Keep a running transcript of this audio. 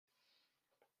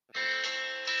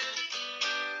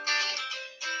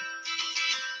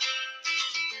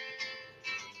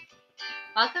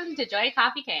Welcome to Joy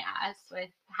Coffee Chaos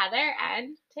with Heather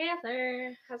and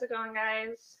Taylor. How's it going,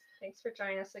 guys? Thanks for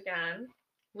joining us again.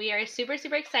 We are super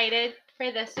excited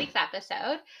for this week's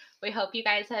episode. We hope you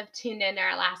guys have tuned in to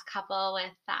our last couple with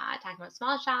talking about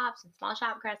small shops and small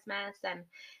shop Christmas. And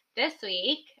this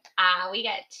week, we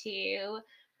get to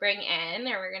bring in,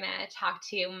 or we're going to talk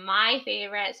to my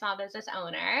favorite small business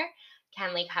owner,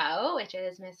 KenLeeCo, which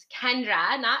is Miss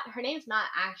Kendra. Her name's not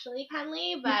actually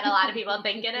Kenlee, but a lot of people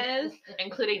think it is,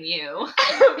 including you,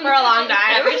 for a long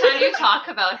time. Every time you talk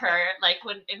about her, like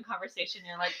when in conversation,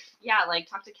 you're like, yeah, like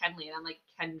talk to Kenlee, and I'm like,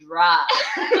 Kendra.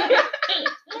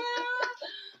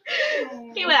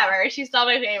 Okay, whatever. She's still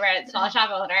my favorite small shop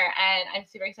owner, and I'm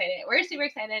super excited. We're super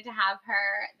excited to have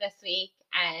her this week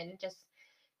and just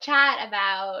chat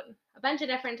about a bunch of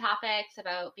different topics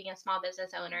about being a small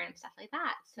business owner and stuff like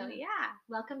that. So yeah,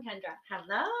 welcome, Kendra.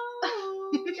 Hello.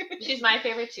 She's my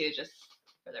favorite too, just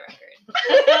for the record.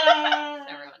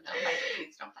 Everyone knows.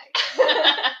 Please don't fight.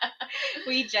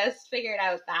 We just figured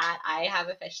out that I have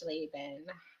officially been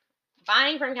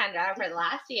buying from Kendra for the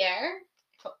last year,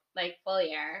 like full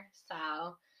year.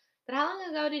 So, but how long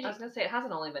ago did you? I was gonna say it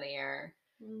hasn't only been a year.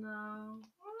 No.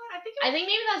 I think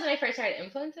maybe that's when I first started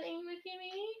influencing with you,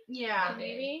 maybe? Yeah.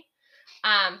 Maybe.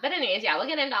 But anyways, yeah, we'll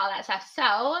get into all that stuff.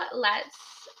 So let's,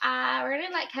 we're going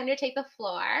to let Kendra take the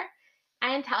floor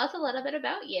and tell us a little bit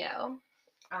about you.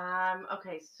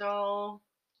 Okay, so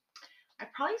I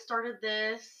probably started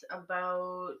this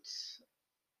about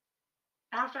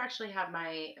after I actually had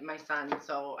my son.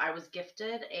 So I was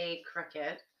gifted a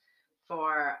Cricut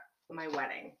for my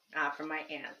wedding from my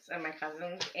aunts and my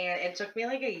cousins, and it took me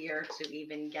like a year to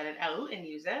even get it out and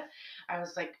use it. I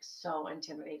was like so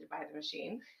intimidated by the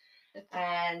machine,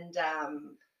 and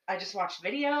I just watched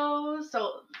videos.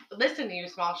 So listen to you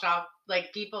small shop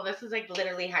like people, this is like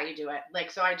literally how you do it.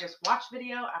 Like, so I just watch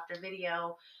video after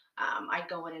video. I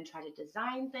go in and try to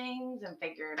design things and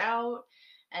figure it out,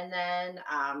 and then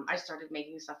I started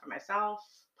making stuff for myself,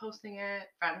 posting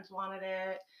it. Friends wanted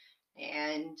it,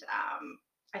 and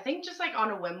I think just like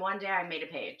on a whim one day I made a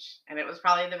page, and it was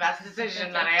probably the best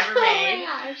decision that I ever made. Oh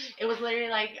my gosh. It was literally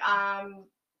like, I'm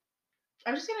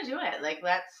just going to do it. Like,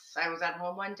 I was at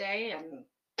home one day and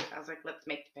I was like, let's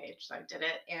make the page. So I did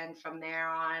it. And from there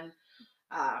on.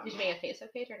 Did you make a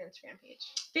Facebook page or an Instagram page?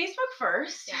 Facebook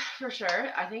first, for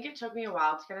sure. I think it took me a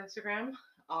while to get Instagram,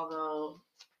 although.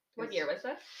 What year was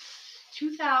this?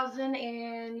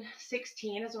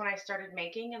 2016 is when I started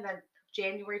making, and then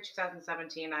January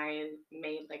 2017, I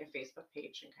made like a Facebook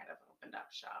page and kind of opened up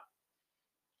shop.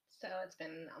 So it's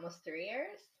been almost 3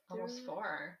 years? Almost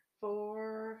 4.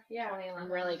 4, yeah. 2011. I'm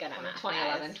really good at math.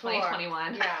 2011,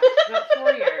 2021. Yeah, about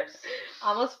 4 years.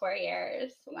 Almost 4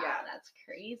 years. Wow, yeah. That's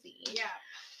crazy. Yeah.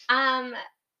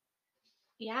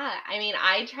 Yeah, I mean,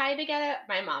 I tried to get it.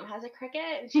 My mom has a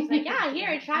Cricut, and she's like, yeah,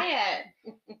 here, try it.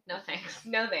 No thanks.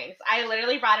 No thanks. I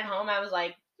literally brought it home. I was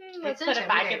like, let's put it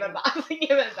back in the box and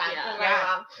give it back to my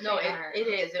mom. No, it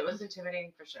is. It was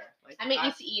intimidating for sure. Like, I'm at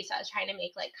ECE, so I was trying to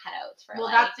make like cutouts for. Well,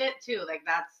 that's it too. Like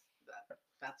that's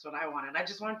what I wanted. I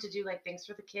just wanted to do like things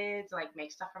for the kids, like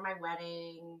make stuff for my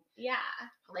wedding. Yeah.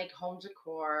 Like home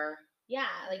decor. Yeah,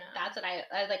 like that's what I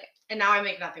like. And now I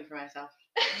make nothing for myself.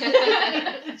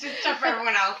 It's just stuff for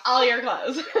everyone else. All your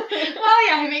clothes. Well,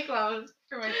 yeah, I make clothes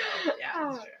for myself. Yeah,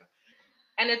 that's true.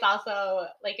 And it's also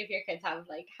like if your kids have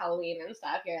like Halloween and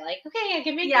stuff, you're like, okay, I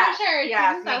can make their shirts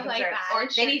and stuff like that. Or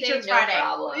they need shirts Friday.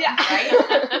 Problem. Yeah, right.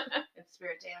 It's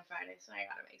Spirit Day on Friday, so I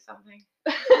gotta make something.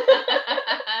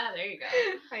 There you go.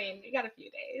 I mean, you got a few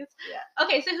days. Yeah.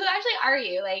 Okay, so who actually are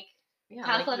you? Like,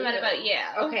 tell us a little bit about you.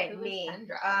 Okay, me.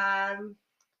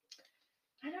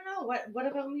 I don't know. What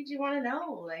about me do you want to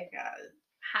know? Like,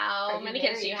 how many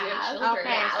kids do you have? Okay,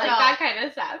 yeah, so like that kind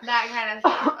of stuff. That kind of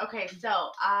stuff. Okay,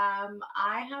 so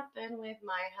I have been with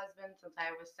my husband since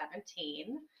I was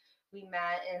 17. We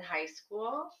met in high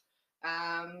school.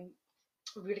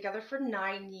 We were together for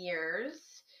 9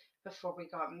 years before we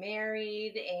got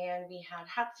married, and we had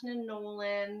Hudson and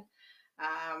Nolan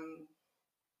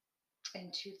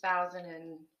in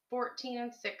 2014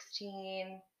 and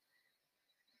 16.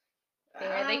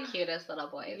 They're the cutest little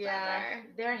boys ever.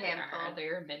 They're a handful.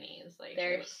 They're minis. Like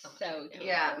they're so cute.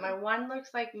 Yeah, my one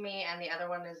looks like me, and the other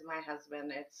one is my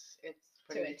husband. It's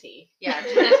pretty, to a T. Yeah, to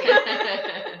a T.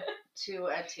 To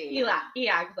a T. He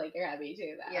acts like your hubby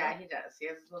too, though. Yeah, he does. He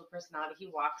has a little personality. He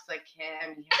walks like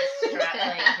him. He has a strut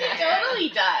like him. Totally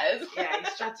does. Yeah, he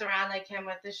struts around like him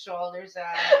with his shoulders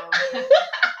out.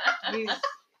 He's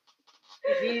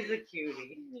a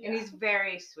cutie, and he's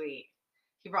very sweet.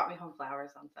 He brought me home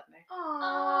flowers on Sunday.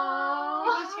 Aww. He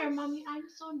was here, Mommy. I'm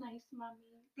so nice,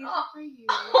 Mommy. these are for you.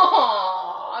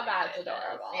 Oh, that's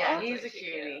adorable. Yeah, That's he's way a too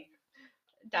cutie.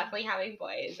 Definitely having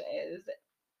boys is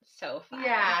so fun.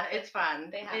 Yeah, it's fun.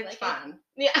 They have, It's like, fun.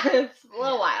 Yeah, it's a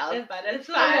little Yeah. wild, but it's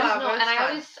a little fun. wild. No, but and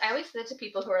it's I fun. always say it to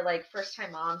people who are like first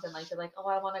time moms and like they're like, oh,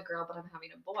 I want a girl, but I'm having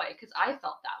a boy, because I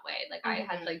felt that way. Like I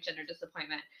had Mhm. like gender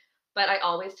disappointment, but I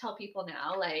always tell people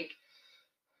now, like,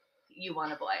 you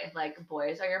want a boy. Like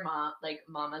boys are your mom. Like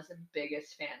mama's the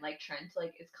biggest fan. Like Trent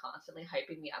like is constantly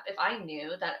hyping me up. If I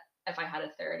knew that if I had a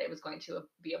third, it was going to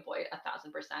be a boy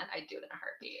 1,000%, I'd do it in a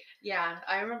heartbeat. Yeah,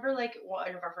 I remember like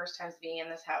one of our first times being in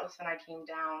this house, and I came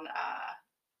down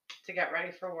to get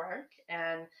ready for work,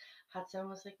 and Hudson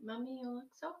was like, "Mommy, you look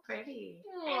so pretty,"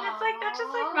 and it's like that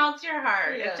just like Aw. melts your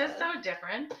heart. It's just Yeah. so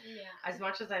different. Yeah. As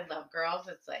much as I love girls,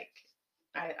 it's like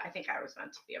I think I was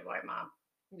meant to be a boy mom.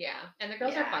 Yeah, and the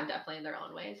girls are Yeah. fun, definitely in their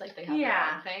own ways. Like they have Yeah.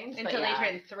 their own things. But Until yeah.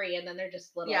 they turn 3, and then they're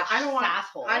just little Yeah, I don't want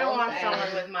sassholes.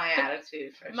 someone with my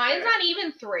attitude. For Mine's sure. not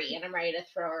even 3, and I'm ready to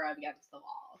throw her up against the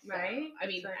wall. So, Right? I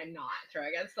mean, It's like- I'm not throw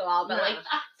against the wall, but No.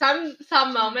 like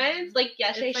some moments, like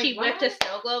yesterday, It's like, she whipped a what?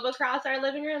 snow globe across our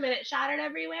living room, and it shattered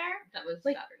everywhere. That was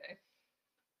Like- Saturday.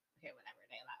 Okay, whatever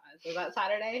day that was. Was that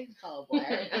Saturday? It's all a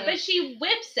blur. But she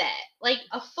whips it like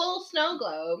a full snow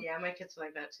globe, Yeah, my kids are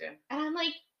like that too. and I'm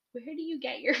like, where do you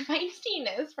get your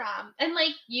feistiness from? And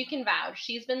like, you can vouch,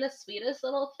 she's been the sweetest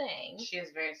little thing She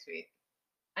is very sweet.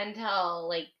 until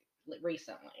like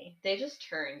recently. They just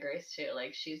turn Grace too.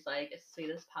 Like she's like as sweet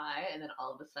as pie, and then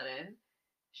all of a sudden,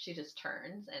 she just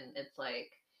turns, and it's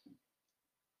like,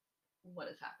 what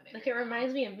is happening? Like, right it now?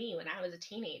 reminds me of me when I was a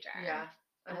teenager. Yeah,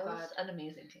 I'm I was glad. an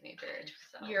amazing teenager.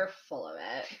 So. You're full of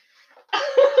it.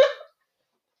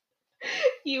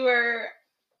 You were,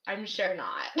 I'm sure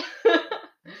not.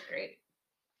 That's great.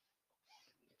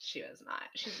 She was not.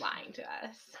 She's lying to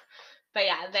us. But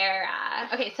yeah, they're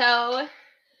okay. So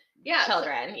Yeah.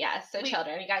 children, yes. So we-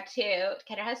 children, you got 2.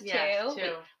 Kendra has 2. Yes,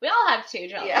 2. We all have 2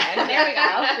 children. Yeah. There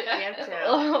we go. We have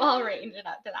 2. We'll range it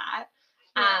up to that.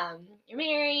 Yeah. You're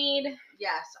married.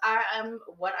 Yes, I am.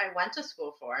 What I went to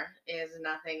school for is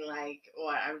nothing like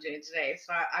what I'm doing today.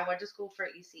 So I went to school for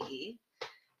ECE,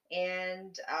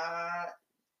 and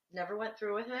never went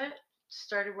through with it.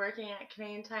 Started working at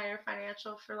Canadian Tire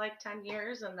Financial for like 10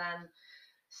 years, and then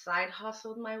side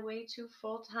hustled my way to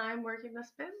full time working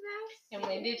this business. And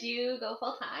when did you go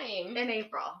full time? In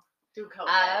April through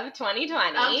COVID. Of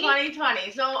 2020. Of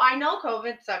 2020. So I know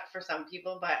COVID sucked for some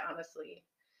people, but honestly,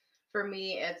 for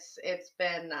me, it's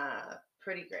been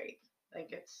pretty great.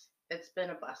 Like it's been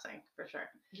a blessing for sure.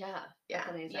 Yeah. Yeah. That's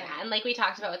amazing. Yeah, and like we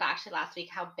talked about with Ashley last week,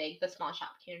 how big the small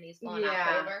shop community's blown up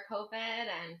Yeah. over COVID,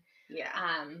 and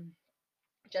Yeah.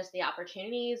 just the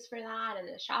opportunities for that, and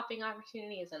the shopping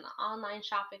opportunities, and the online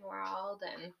shopping world,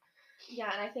 and Yeah,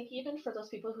 and I think even for those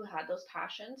people who had those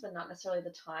passions and not necessarily the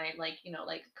time, like, you know,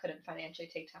 like couldn't financially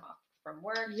take time off from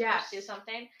work Yes. to pursue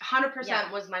something. 100%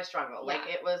 Yeah. was my struggle. Like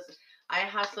Yeah. it was, I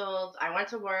hustled. I went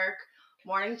to work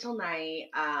morning till night.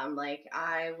 Like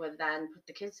I would then put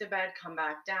the kids to bed, come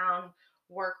back down,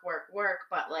 work.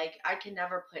 But like I can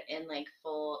never put in like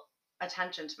full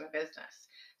attention to my business.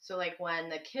 So like when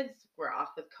the kids were off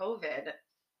with COVID,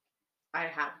 I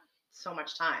had so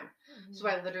much time. So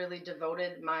I literally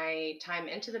devoted my time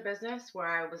into the business where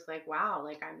I was like, wow,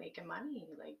 like I'm making money.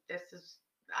 Like this is,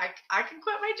 I can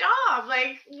quit my job.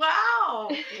 Like, wow.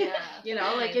 Yeah. You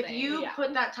know, like if Amazing. you Yeah.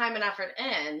 put that time and effort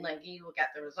in, like you will get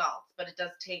the results. But it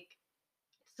does take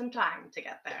some time to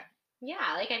get there.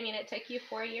 yeah, like I mean, it took you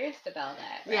 4 years to build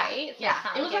it, Yeah, right? So yeah. it's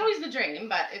not It like was always the dream,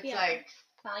 but it's Yeah. like,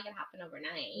 it's not like it happened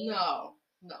overnight. no,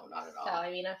 not at all. So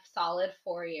I mean, a solid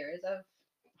 4 years of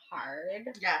hard.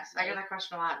 Yes, I get like- that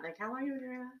question a lot. Like, how long have you been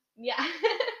doing that? Yeah.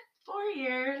 4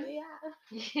 years. Yeah.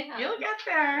 Yeah. You'll get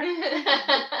there.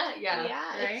 Yeah.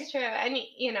 Yeah, right? it's true. And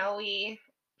you know,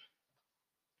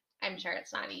 I'm sure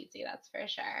it's not easy, that's for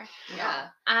sure. Yeah.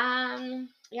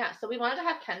 Yeah, so we wanted to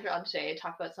have Kendra on today to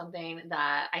talk about something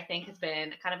that I think has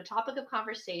been kind of a topic of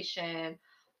conversation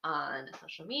on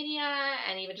social media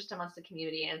and even just amongst the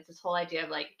community. And it's this whole idea of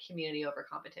like community over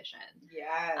competition.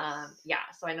 Yes. Yeah,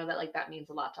 so I know that like that means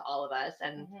a lot to all of us.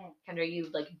 And Mhm. Kendra, you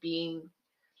like being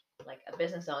like a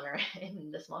business owner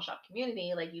in the small shop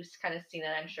community, like you've kind of seen it,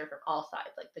 I'm sure, from all sides,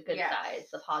 like the good Yes.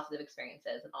 sides, the positive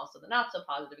experiences, and also the not so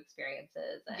positive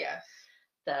experiences. And Yes.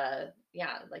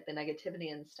 like the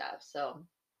negativity and stuff. So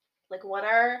like what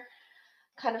are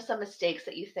kind of some mistakes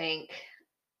that you think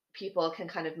people can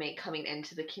kind of make coming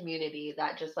into the community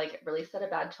that just like really set a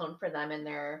bad tone for them in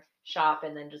their shop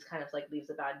and then just kind of like leaves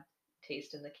a bad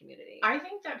taste in the community? I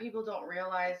think that people don't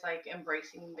realize like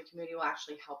embracing the community will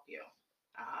actually help you.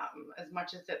 As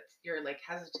much as you're like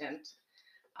hesitant,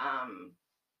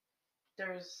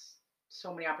 there's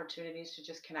so many opportunities to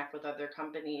just connect with other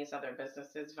companies, other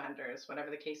businesses, vendors, whatever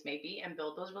the case may be, and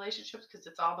build those relationships, because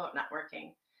it's all about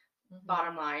networking.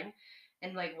 Bottom line.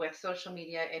 And like with social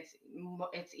media,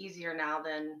 it's easier now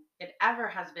than it ever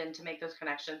has been to make those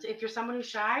connections. If you're someone who's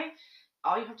shy,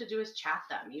 all you have to do is chat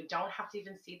them. You don't have to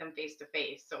even see them face to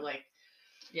face. So like,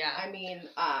 Yeah. I mean,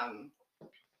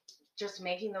 just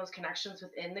making those connections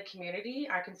within the community,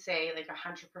 I can say like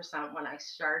 100% when I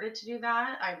started to do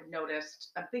that, I've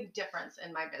noticed a big difference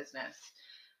in my business.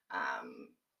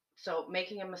 So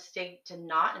making a mistake to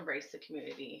not embrace the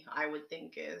community, I would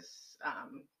think is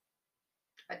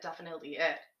definitely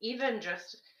it. Even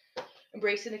just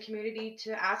embracing the community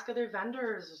to ask other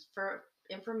vendors for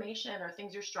information or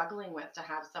things you're struggling with, to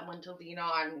have someone to lean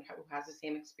on who has the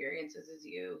same experiences as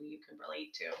you, who you can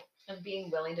relate to. And being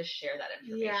willing to share that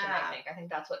information, I think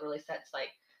that's what really sets, like,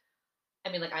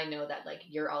 I mean, like, I know that, like,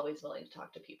 you're always willing to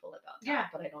talk to people about that,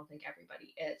 but I don't think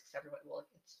everybody is, because everybody will,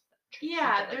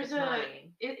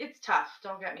 it's tough,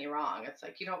 don't get me wrong. It's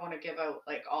like, you don't want to give out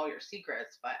like all your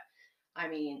secrets, but I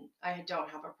mean, I don't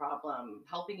have a problem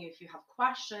helping you if you have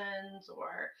questions,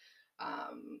 or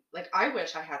like, I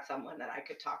wish I had someone that I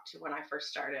could talk to when I first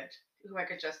started, who I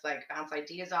could just like bounce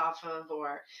ideas off of,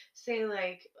 or say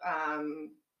like,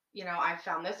 I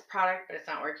found this product, but it's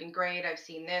not working great. I've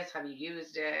seen this. Have you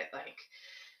used it? Like,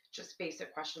 just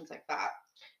basic questions like that.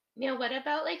 What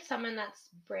about like someone that's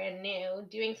brand new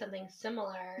doing something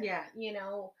similar? Yeah.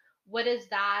 What is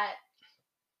that?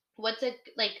 What's it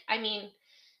like? I mean,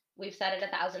 we've said it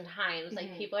 1,000 times,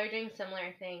 like, people are doing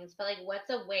similar things, but like, what's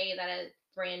a way that a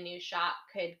brand new shop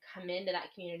could come into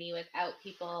that community without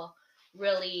people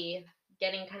really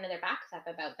getting kind of their backs up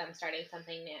about them starting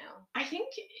something new? I think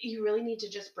you really need to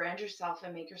just brand yourself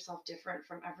and make yourself different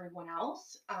from everyone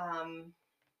else. Find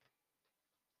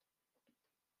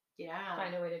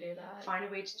a way to do that. Find a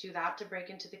way to do that, to break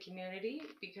into the community,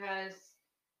 because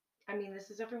I mean,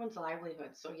 this is everyone's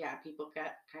livelihood. So yeah, people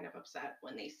get kind of upset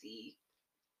when they see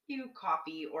you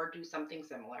copy or do something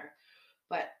similar.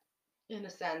 But in a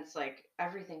sense, like,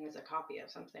 everything is a copy of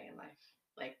something in life.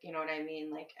 Like, you know what I mean?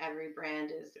 Like, every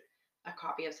brand is a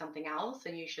copy of something else,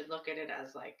 and you should look at it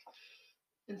as like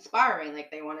inspiring.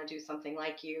 Like, they want to do something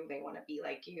like you, they want to be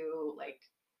like you. Like,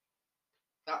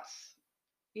 that's,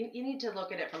 you need to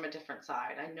look at it from a different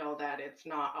side. I know that it's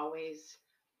not always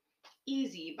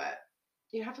easy, but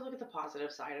you have to look at the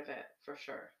positive side of it for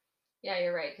sure. Yeah,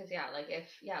 you're right. Because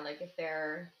if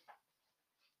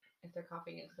they're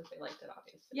copying it because they liked it,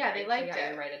 obviously. Yeah, right? they liked it.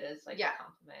 You're right. It is like a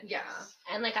compliment. Yes.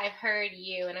 Yeah. And like, I've heard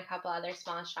you and a couple other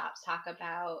small shops talk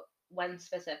about one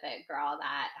specific girl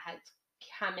that has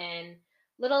come in a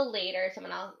little later. A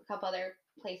couple other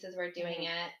places were doing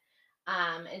it.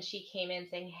 And she came in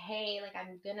saying, hey, like,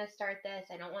 I'm gonna start this.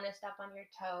 I don't want to step on your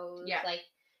toes. Yeah. Like,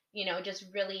 just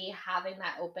really having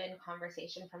that open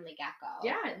conversation from the get-go.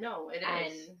 Yeah, no, it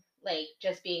is. And like,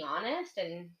 just being honest,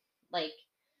 and like,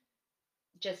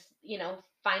 just,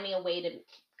 finding a way to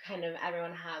kind of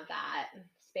everyone have that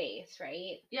space,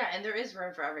 right? Yeah, and there is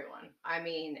room for everyone. I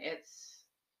mean,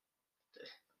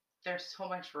 there's so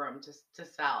much room to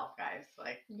sell, guys.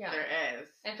 Like, there is.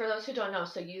 And for those who don't know,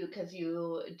 so because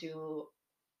you do,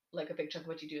 like, a big chunk of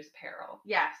what you do is apparel.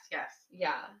 Yes.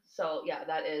 Yeah. So yeah,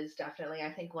 that is definitely,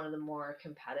 I think, one of the more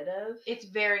competitive. It's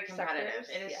very competitive.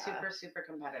 sectors. It is super, super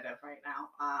competitive right now.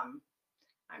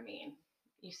 I mean,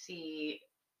 you see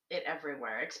it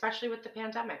everywhere, especially with the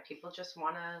pandemic. People just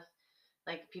want to,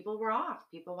 like, people were off.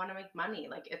 People want to make money.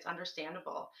 Like, it's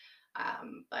understandable.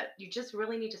 But you just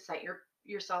really need to set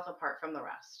yourself apart from the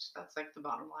rest. That's like the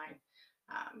bottom line.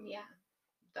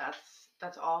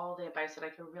 That's all the advice that I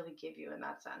could really give you in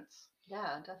that sense.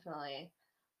 Yeah, definitely.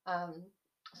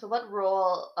 So what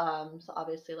role, so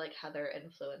obviously, like, Heather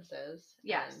influences.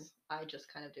 Yes. And I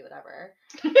just kind of do whatever.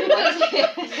 Do whatever.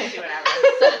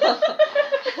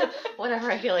 So,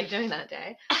 whatever I feel like doing that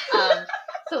day.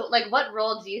 So, like, what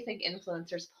role do you think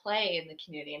influencers play in the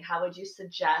community, and how would you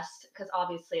suggest, because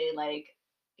obviously, like,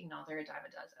 they're a dime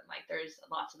a dozen. Like, there's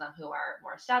lots of them who are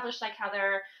more established, like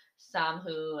Heather, some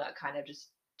who kind of just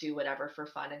do whatever for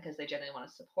fun and because they genuinely want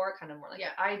to support, kind of more like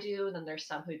I do. And then there's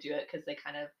some who do it because they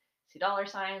kind of see dollar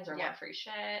signs or want free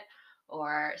shit.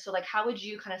 Or so, like, how would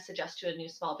you kind of suggest to a new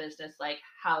small business, like,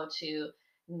 how to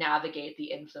navigate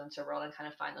the influencer world and kind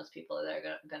of find those people that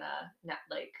are gonna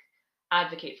like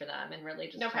advocate for them and really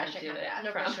just no pressure, do it.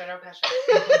 No pressure.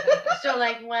 So,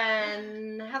 like,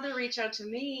 when Heather reached out to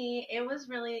me, it was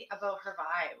really about her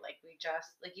vibe. Like, we just,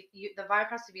 like, the vibe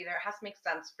has to be there. It has to make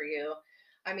sense for you.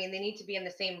 I mean, they need to be in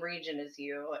the same region as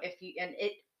you.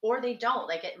 Or they don't.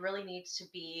 Like, it really needs to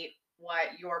be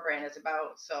what your brand is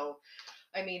about. So,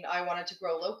 I mean, I wanted to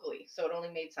grow locally, so it only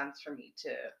made sense for me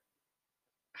to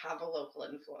have a local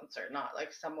influencer, not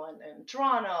like someone in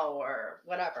Toronto or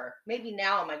whatever. Maybe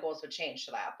now my goals would change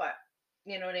to that, but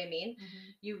you know what I mean?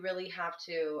 You really have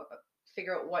to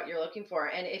figure out what you're looking for.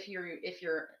 And if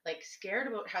you're like scared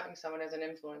about having someone as an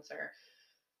influencer,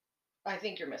 I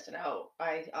think you're missing out.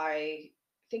 I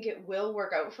think it will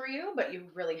work out for you, but you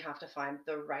really have to find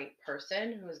the right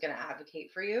person who's going to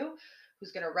advocate for you,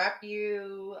 who's going to rep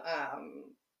you.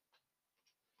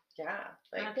 Yeah.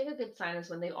 And I Like, think a good sign is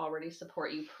when they already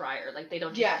support you prior. Like they don't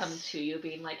just Yes. come to you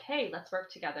being like, hey, let's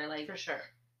work together. Like, for sure.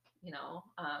 you know,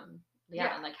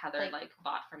 Yeah, and like Heather like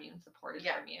bought from you and supported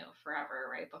Yeah. from you forever,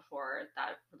 right before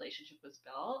that relationship was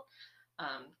built.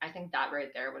 I think that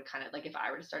right there would kind of like, if I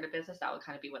were to start a business, that would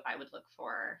kind of be what I would look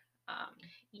for.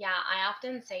 Yeah, I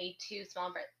often say to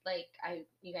small, like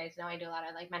you guys know I do a lot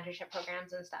of like mentorship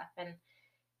programs and stuff, and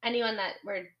anyone that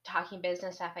we're talking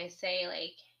business stuff, I say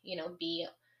like, you know, be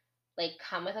like,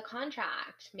 come with a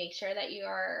contract, make sure that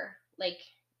you're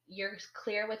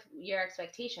clear with your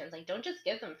expectations. Like, don't just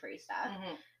give them free stuff.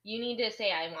 You need to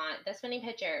say, I want this many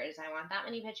pictures, I want that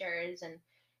many pictures, and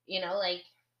you know, like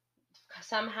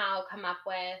somehow come up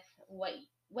with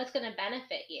what's going to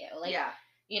benefit you. Like, Yeah.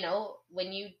 you know,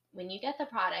 when you get the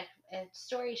product,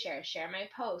 story share my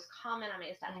post, comment on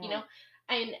my stuff, you know.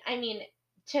 And I mean,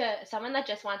 to someone that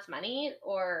just wants money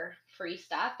or free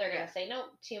stuff, they're going to say no,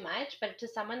 too much. But to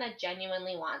someone that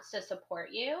genuinely wants to support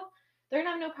you, they're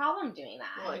going to have no problem doing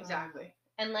that. Well, exactly.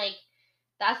 And like,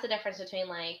 that's the difference between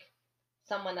like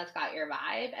someone that's got your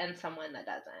vibe and someone that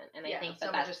doesn't. And I think that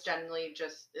someone just generally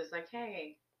just is like,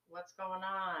 hey, what's going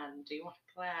on? Do you want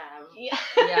to collab? Yeah.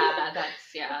 Yeah,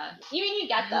 that's, yeah. You mean you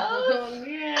get those?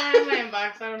 Yeah, in my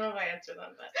inbox. I don't know if I answer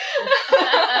them, but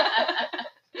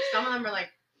some of them are like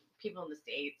people in the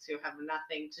States who have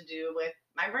nothing to do with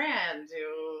my brand,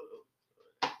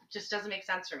 who just doesn't make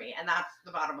sense for me. And that's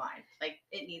the bottom line. Like,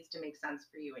 it needs to make sense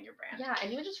for you and your brand. Yeah,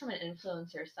 and even just from an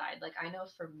influencer side, like I know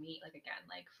for me, like again,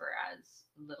 like for as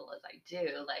little as I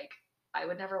do, like I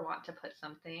would never want to put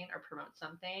something or promote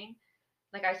something.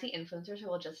 Like I see influencers who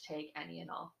will just take any and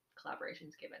all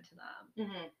collaborations given to them.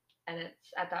 And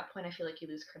it's at that point I feel like you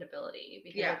lose credibility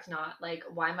because it's not like,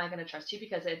 why am I going to trust you?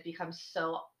 Because it becomes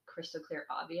so crystal clear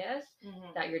obvious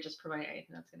that you're just promoting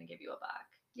anything that's going to give you a buck.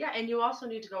 Yeah, and you also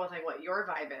need to go with like what your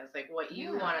vibe is, like what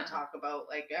you want to talk about.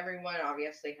 Like everyone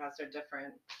obviously has their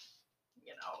different,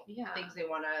 you know, things they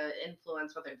want to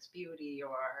influence, whether it's beauty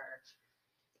or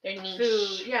their niche.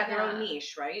 Food. Yeah, their own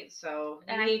niche, right? So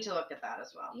you need to look at that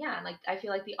as well. Yeah, and like I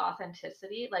feel like the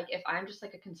authenticity, like if I'm just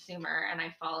like a consumer and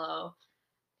I follow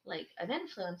like an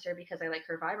influencer because I like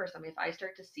her vibe or something, if I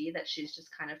start to see that she's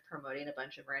just kind of promoting a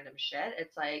bunch of random shit,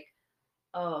 it's like,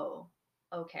 oh,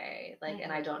 okay, like,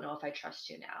 and I don't know if I trust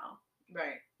you now.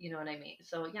 Right. You know what I mean?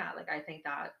 So yeah, like I think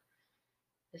that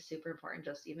is super important,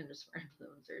 just for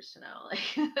influencers to know.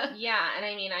 Like, yeah, and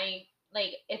I mean,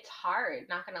 like it's hard,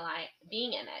 not gonna lie,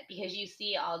 being in it because you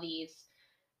see all these,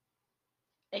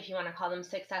 if you want to call them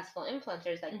successful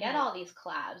influencers that get all these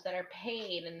collabs that are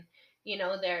paid, and you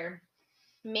know they're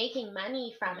making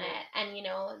money from it, and you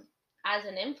know, as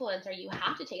an influencer, you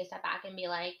have to take a step back and be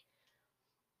like,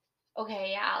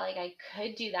 okay, yeah, like I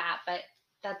could do that, but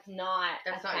that's not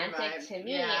authentic to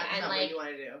me. Yeah, and not like, what you want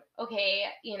to do. Okay,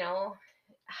 you know,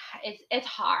 it's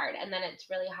hard, and then it's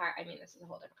really hard. I mean, this is a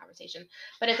whole different conversation,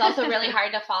 but it's also really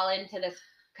hard to fall into this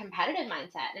competitive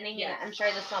mindset. And I mean, I'm sure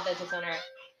the small business owner,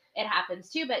 it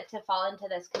happens too, but to fall into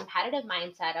this competitive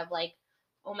mindset of like,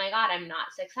 oh my God, I'm not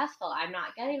successful. I'm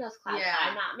not getting those classes.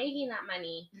 I'm not making that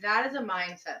money. That is a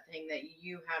mindset thing that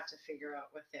you have to figure out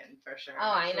within for sure.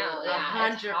 Oh, I know.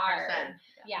 Yeah, 100%.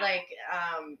 Yeah. Like,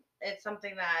 it's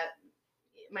something that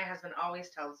my husband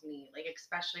always tells me, like,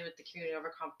 especially with the community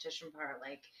over competition part,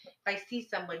 like, if I see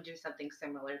someone do something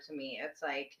similar to me, it's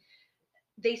like,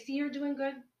 they see you're doing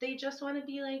good. They just want to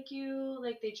be like you.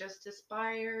 Like, they just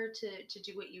aspire to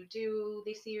do what you do.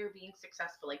 They see you're being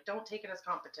successful. Like, don't take it as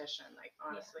competition. Like,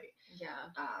 honestly. Yeah.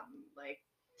 Like,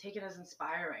 take it as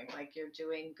inspiring. Like, you're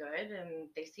doing good, and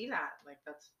they see that. Like,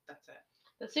 that's it.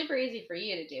 That's super easy for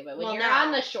you to do, but when you're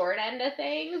on the short end of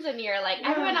things and you're like,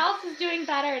 everyone else is doing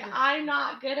better and I'm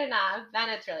not good enough, then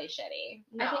it's really shitty.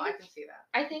 No, I can see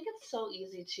that. I think it's so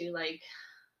easy to like,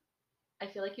 I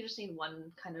feel like you just need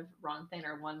one kind of wrong thing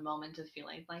or one moment of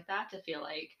feeling like that to feel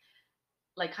like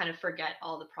kind of forget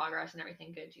all the progress and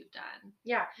everything good you've done.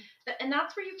 Yeah. And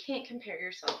that's where you can't compare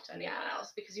yourself to anyone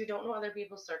else because you don't know other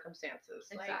people's circumstances.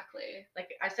 Exactly. Like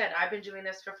I said, I've been doing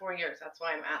this for 4 years. That's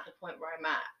why I'm at the point where I'm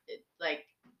at. Like,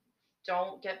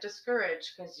 don't get discouraged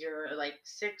because you're like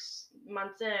 6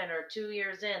 months in or 2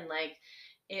 years in. Like,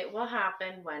 it will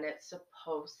happen when it's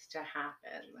supposed to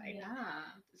happen. Like,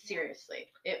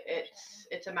 seriously,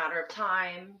 it's a matter of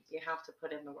time. You have to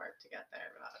put in the work to get there.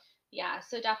 Yeah,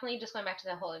 so definitely just going back to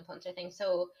the whole influencer thing.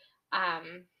 So,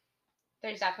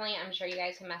 there's definitely, I'm sure you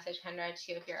guys can message Kendra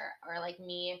too if you're, or like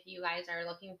me, if you guys are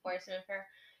looking for some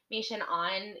information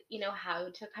on, how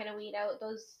to kind of weed out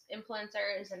those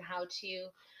influencers and how to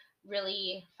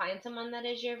really find someone that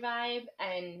is your vibe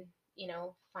and,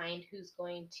 find who's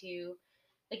going to,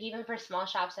 like, even for small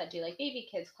shops that do like baby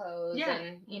kids clothes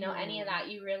and, any of that,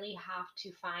 you really have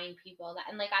to find people that,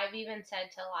 and like I've even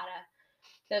said to a lot of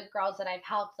the girls that I've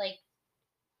helped, like,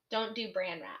 don't do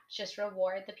brand wrap. Just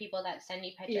reward the people that send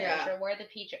you pictures. Yeah. Reward the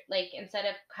picture. Like, instead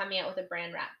of coming out with a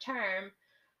brand wrap term,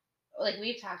 like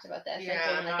we've talked about this, like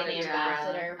doing like an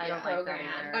ambassador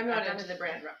program. I'm not into the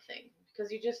brand wrap thing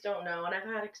because you just don't know. And I've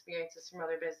had experiences from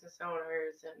other business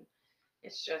owners, and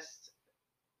it's just.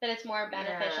 But it's more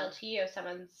beneficial to you if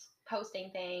someone's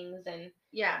posting things and.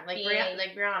 Yeah, like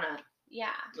Brianna.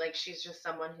 Yeah. Like, she's just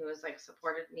someone who has like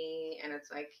supported me, and it's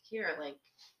like, here's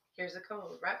a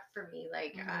code, rep for me.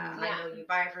 Like, I know you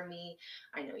buy from me.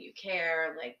 I know you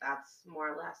care. Like, that's more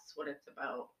or less what it's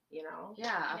about,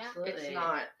 Yeah, absolutely. It's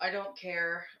not, I don't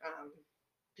care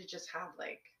to just have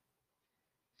like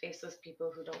faceless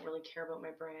people who don't really care about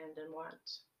my brand and what.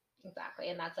 Exactly.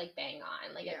 And that's like bang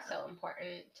on. Like, it's so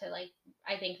important to like,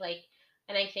 I think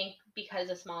because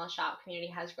the small shop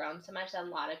community has grown so much that a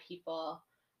lot of people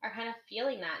are kind of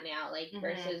feeling that now, like,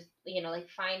 versus, like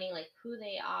finding like who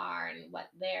they are and what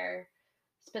their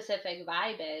specific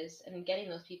vibe is and getting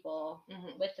those people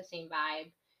with the same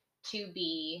vibe to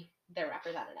be their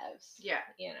representatives. Yeah.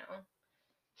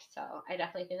 So I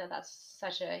definitely think that that's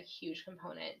such a huge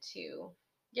component to.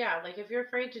 Yeah. Like, if you're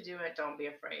afraid to do it, don't be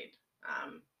afraid.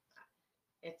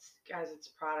 It's a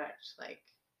product. Like,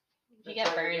 if you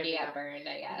get burned, you get burned,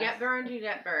 I guess. You get burned, you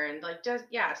get burned. Like, do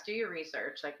your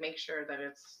research. Like, make sure that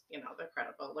it's, they're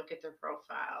credible. Look at their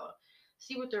profile.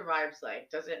 See what their vibe's like.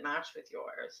 Does it match with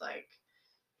yours? Like,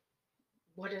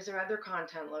 what does their other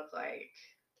content look like?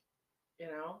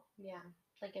 Yeah.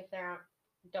 Like, if they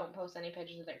don't post any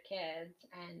pictures of their kids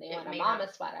and they want a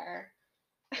mama sweater.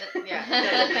 Yeah,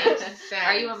 that makes sense.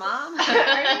 Are you a mom?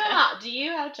 Are you a mom? Do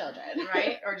you have children?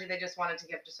 Right? Or do they just want it to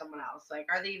give to someone else? Like,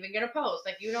 are they even going to post?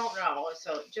 Like, you don't know.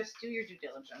 So just do your due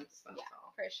diligence. That's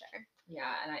all. For sure.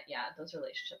 Yeah, and those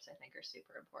relationships I think are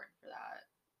super important for that.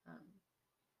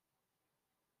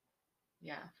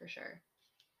 Yeah, for sure.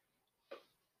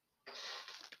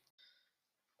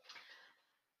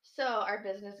 So, our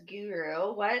business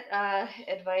guru, what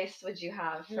advice would you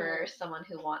have for someone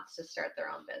who wants to start their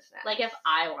own business? Like, if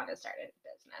I want to start a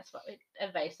business, what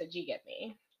advice would you give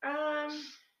me? I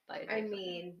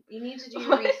mean, you need to do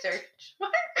your research.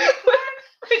 What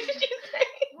did you say?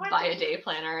 Buy a day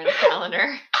planner and a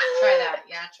calendar. Try that.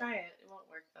 Yeah, try it. It won't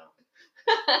work though.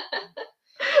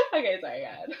 Okay, sorry, go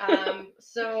ahead.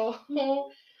 So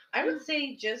I would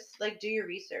say just like do your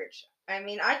research. I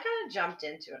mean, I kind of jumped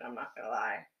into it. I'm not gonna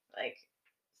lie. Like,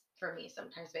 for me,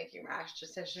 sometimes making rash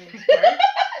decisions work.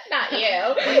 Not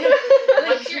you.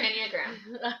 What's your enneagram?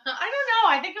 I don't know.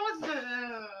 I think it was what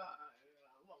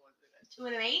was it? 2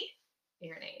 and an 8.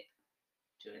 You're an 8.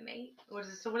 2 and an 8. What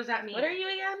does that mean? What are you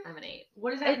again? I'm an 8.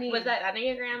 What does that mean? Was that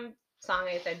Enneagram song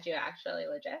I said you actually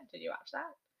legit? Did you watch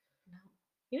that? No.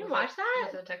 You didn't watch that?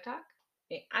 Was it a TikTok?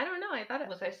 I don't know. I thought it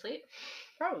was. I asleep?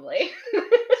 Probably.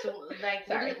 So, like,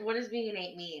 what does being an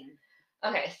 8 mean?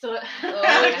 Okay, so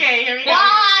okay, here we go.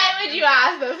 Why would you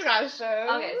ask this question?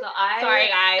 Okay, so sorry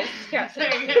guys. I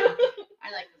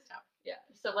like this stuff. Yeah.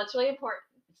 So what's really important?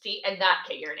 See, and that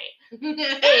you're an 8.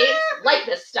 8s like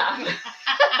this stuff.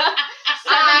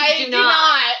 7s do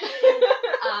not.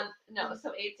 No, so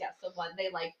 8s, yeah. So 1, they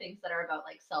like things that are about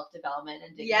like self-development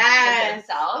and digging into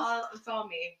themselves. It's all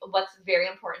me. What's very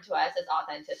important to us is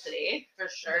authenticity. For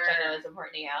sure. Which I know is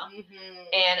important to you.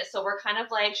 Mm-hmm. And so we're kind of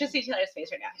like, just see Taylor's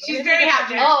face right now. She's very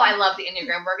happy. Oh, I love the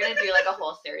Enneagram. We're going to do like a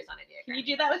whole series on Enneagram. Can you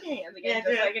do that with your hands again? Yeah,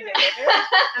 just so I can do it.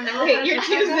 And then we'll your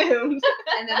 2 zooms.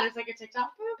 And then there's like a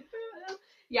TikTok.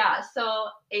 Yeah, so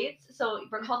 8s, so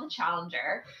we're called the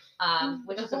Challenger,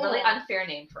 which is a really unfair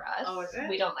name for us. Oh, is it?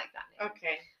 We don't like that name.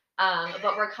 Okay.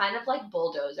 But we're kind of like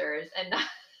bulldozers, and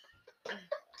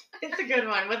it's a good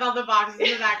one with all the boxes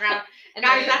in the background. And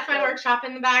guys, that's my workshop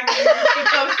in the back. You can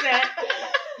post it.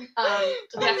 Yes,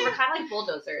 we're kind of like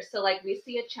bulldozers. So like we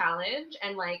see a challenge,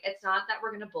 and like it's not that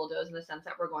we're gonna bulldoze in the sense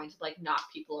that we're going to like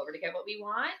knock people over to get what we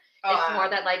want. It's more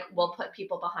that like we'll put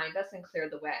people behind us and clear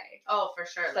the way. Oh, for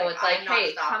sure. So it's like,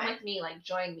 hey, come with me, like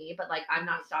join me, but like I'm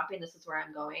not stopping. This is where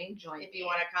I'm going. Join me. If you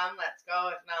want to come, let's go.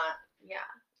 If not, yeah.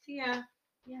 see ya.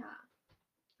 Yeah.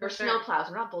 We're snowplows.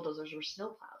 We're not bulldozers. We're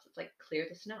snowplows. It's like clear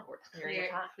the snow. We're clearing the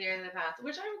path. Clearing the path.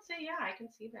 Which I would say, yeah, I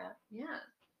can see that. Yeah.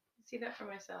 I see that for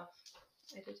myself.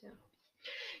 I do too.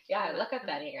 Yeah, look up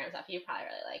the enneagram stuff. You probably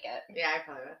really like it. Yeah, I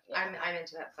probably would. Yeah. I'm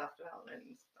into that self-development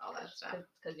and all that stuff.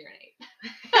 Because you're an 8.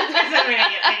 Because I'm an 8,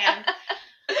 I guess.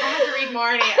 I'll have to read more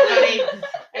about 8s,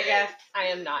 I guess. I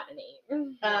am not an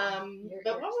 8.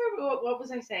 But what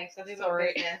was I saying? Something about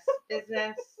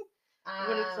business.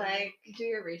 What it's like. Do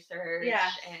your research. Yeah.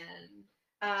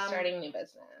 And starting new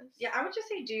business. Yeah, I would just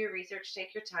say do your research,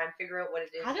 take your time, figure out what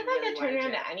it is. How did you that really get turned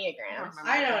wanna around to do. enneagrams?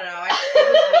 I don't know. It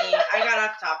was me. I got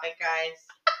off topic, guys.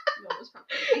 No, it was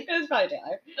probably It was probably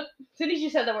Taylor. As soon as you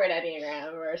said the word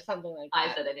enneagram or something like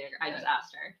that. I said enneagram. I just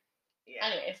asked her. Yeah.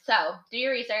 Anyway, so do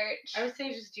your research. I would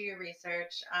say just do your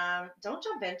research. Don't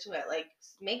jump into it. Like,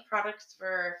 make products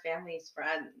for families,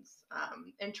 friends,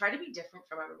 and try to be different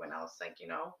from everyone else. Like, you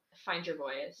know, Find your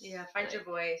voice. yeah, find your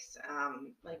voice.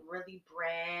 Like, really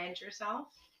brand yourself.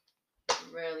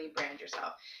 Really brand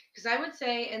yourself. Because I would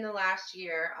say in the last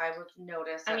year, I would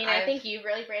notice. I mean, I think you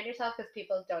really brand yourself because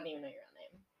people don't even know your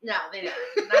real name. No, they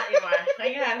don't. Not anymore. I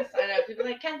guess. I know. People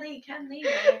are like, KenLee. I'm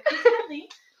like, who's KenLee?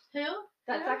 Who?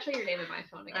 That's actually your name in my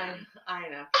phone again. I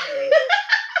know.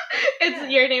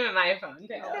 It's your name in my phone too.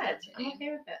 It's good. I'm okay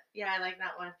with it. Yeah, I like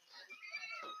that one.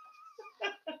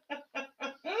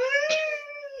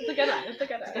 It's a good one. It's a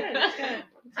good one. It's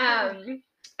good.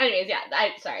 Anyways, yeah.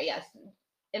 Yes.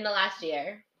 In the last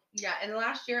year. Yeah, in the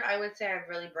last year, I would say I've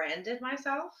really branded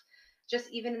myself,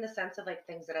 just even in the sense of like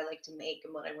things that I like to make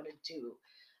and what I want to do.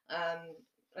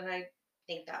 And I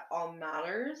think that all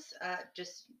matters.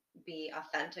 Just be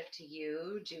authentic to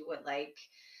you. Do what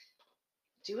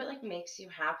makes you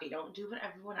happy. Don't do what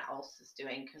everyone else is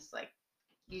doing because like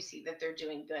you see that they're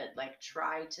doing good. Like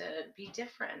try to be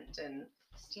different and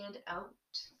stand out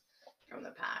from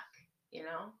the pack. You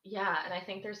know? Yeah, and I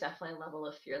think there's definitely a level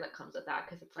of fear that comes with that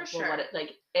because it's like, For well, sure.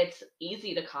 it's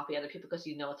easy to copy other people because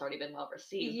you know it's already been well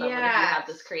received. But what if you have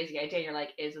this crazy idea and you're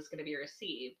like, is this going to be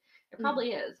received? It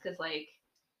probably is because like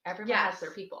everyone has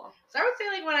their people. So I would say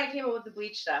like when I came up with the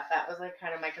bleach stuff, that was like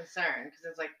kind of my concern because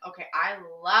it's like, okay, I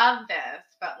love this,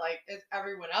 but like, is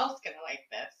everyone else gonna like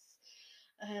this?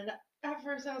 And at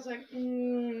first I was like,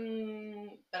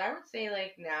 but I would say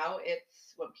like now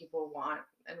it's what people want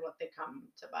and what they come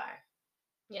to buy.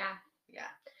 Yeah. Yeah.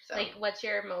 So like, what's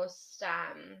your most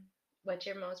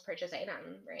purchased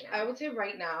item right now? I would say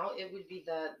right now it would be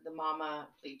the Mama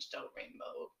bleached out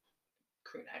rainbow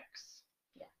crew necks.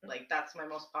 Yeah. Like that's my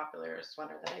most popular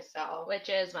sweater that I sell. Which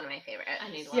is one of my favorites.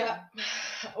 I need one. Yeah.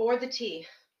 Or the tee.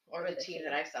 Or the the tee tee.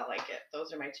 that I sell like it.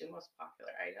 Those are my 2 most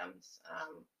popular items.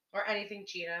 Or anything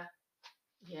cheetah.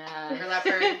 Yeah. Or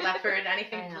leopard,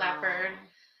 anything leopard.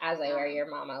 As I wear your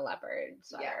mama leopard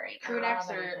sweater right now. Crew necks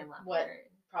are what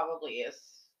probably is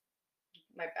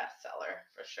my best seller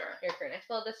for sure. Your crew necks.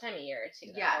 Well, this time of year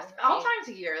too. Yes, all times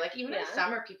of year. Like even in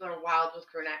summer, people are wild with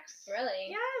crew necks. Really?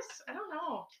 Yes. I don't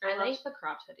know. I like the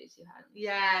cropped hoodies you had.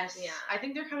 Yes. Yeah. I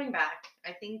think they're coming back.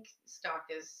 I think stock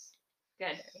is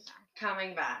good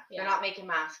coming back. Yeah. They're not making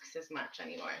masks as much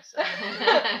anymore. So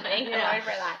thank the Lord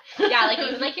for that. Yeah, like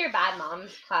even like your Bad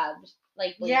Moms Club,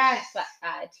 like bleach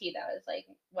tee though is like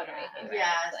one of my favorites.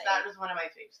 Yes, like, that was one of my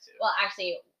faves too. Well,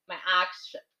 actually, my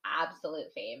absolute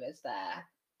fave is the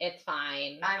 "It's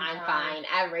fine, I'm fine,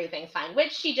 everything's fine,"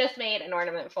 which she just made an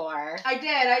ornament for. I did.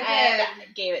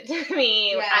 And gave it to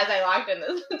me as I walked in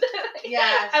this.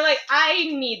 Yes. I'm like, I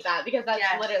need that because that's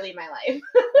literally my life.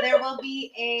 There will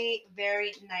be a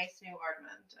very nice new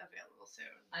ornament available soon.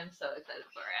 I'm so excited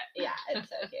for it. Yeah, it's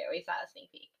so cute. We saw a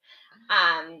sneak peek.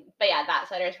 But yeah, that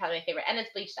sweater is probably my favorite, and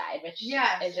it's bleach dyed, which is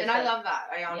just and I love that.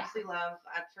 I honestly love.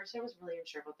 At first, I was really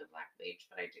unsure about the black bleach,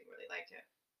 but I do really like it.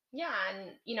 Yeah,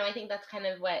 and I think that's kind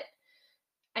of what.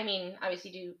 I mean,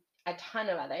 obviously, do a ton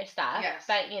of other stuff,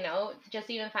 but just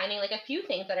even finding like a few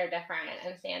things that are different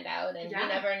and stand out, and you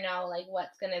never know like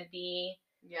what's gonna be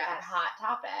that hot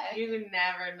topic. You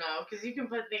never know because you can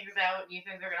put things out and you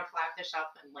think they're gonna fly off the shelf,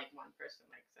 and like one person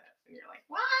likes it, and you're like,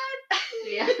 what?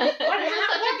 Yeah, this is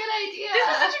such a good idea. This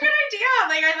is such a good idea.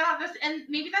 Like I thought this, and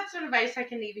maybe that's some advice I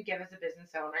can even give as a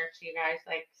business owner to you guys.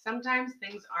 Like sometimes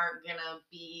things aren't gonna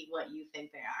be what you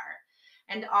think they are.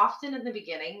 And often in the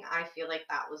beginning, I feel like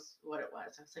that was what it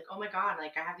was. I was like, oh my God,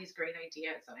 like I have these great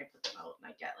ideas and I put them out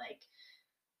and I get like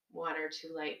 1 or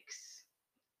 2 likes.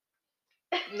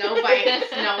 No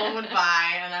bites, no one would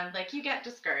buy. And I'm like, you get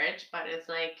discouraged, but it's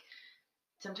like,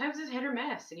 sometimes it's hit or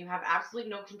miss and you have absolutely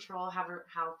no control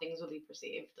how things will be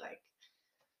perceived. Like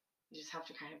you just have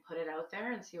to kind of put it out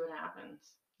there and see what happens.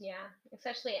 Yeah,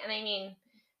 especially, and I mean,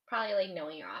 probably like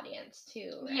knowing your audience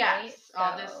too, right? Yes, so,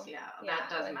 all this, that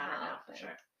does matter now for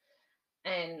sure.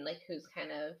 and like who's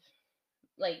kind of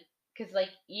like, because like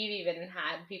you've even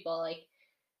had people like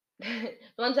the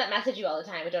ones that message you all the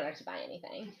time but don't actually buy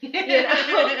anything, you know,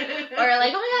 or like,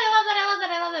 oh my god, I love that, I love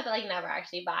that, I love that, but like never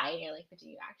actually buy, and you're like, but do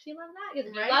you actually love that? Because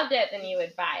if you loved it, then you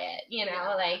would buy it, you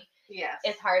know. Like, yes,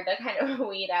 it's hard to kind of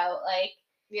weed out, like,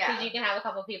 yeah, because you can have a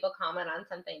couple people comment on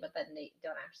something but then they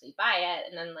don't actually buy it,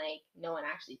 and then like no one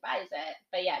actually buys it,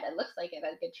 but yet it looks like it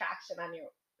has good traction on your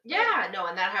no,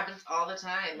 and that happens all the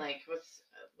time. Like with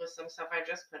some stuff I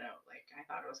just put out, like I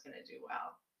thought it was gonna do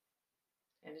well,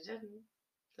 and it didn't.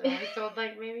 So I only sold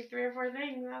like maybe 3 or 4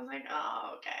 things. I was like,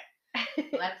 oh, okay,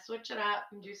 let's switch it up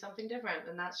and do something different.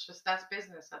 And that's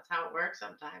business. That's how it works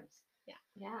sometimes.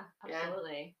 Yeah,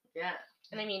 absolutely. Yeah.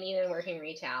 And I mean, even working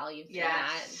retail, you've seen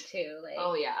that too. Like,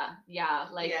 oh yeah,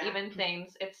 like even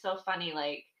things. It's so funny,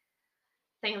 like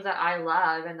things that I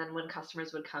love, and then when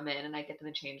customers would come in and I get them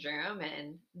in the change room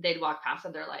and they'd walk past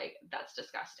and they're like, that's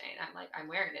disgusting. I'm like, I'm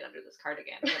wearing it under this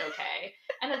cardigan, but okay.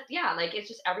 And it's, like it's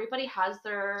just everybody has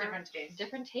their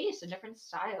different tastes and different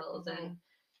styles, and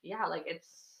like it's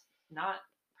not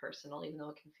personal, even though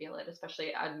it can feel it,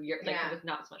 especially on your like with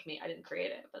not so much me. I didn't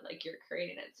create it, but like you're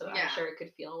creating it, so I'm sure it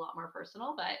could feel a lot more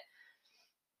personal. But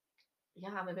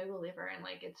I'm a big believer in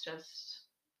like it's just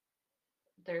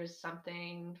there's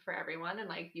something for everyone, and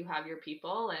like you have your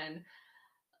people, and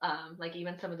like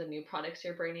even some of the new products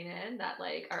you're bringing in that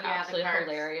like are absolutely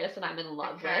hilarious and I'm in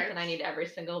love with and I need every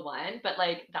single one, but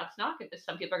like that's not good.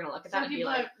 Some people are gonna look at that and be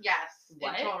like,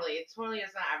 what? It totally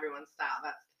is not everyone's style.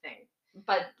 That's the thing.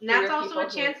 But that's also a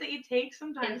chance that you take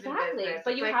sometimes. Exactly. In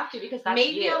but you like, have to, because that's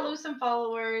maybe I'll lose some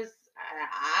followers.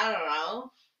 I don't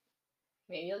know.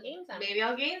 Maybe you'll gain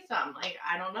some. Like,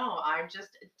 I don't know. I'm just,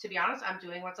 to be honest, I'm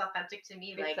doing what's authentic to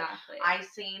me. Like, I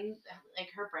seen like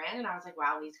her brand and I was like,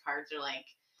 wow, these cards are like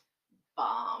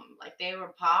bomb. Like they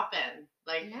were popping.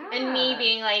 Like, and me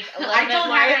being like a little I bit told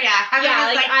more, Heather,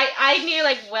 Heather like I knew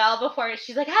like well before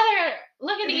she's like, Heather,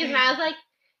 look at these, and I was like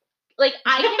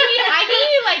I can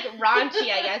be like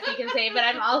raunchy, I guess you can say, but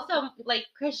I'm also like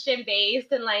Christian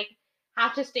based and like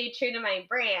have to stay true to my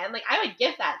brand. Like I would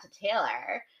gift that to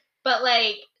Taylor. But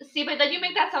like, see, but then you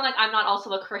make that sound like I'm not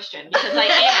also a Christian, because I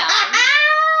am.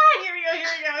 Here we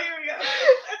go.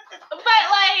 But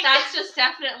like, that's just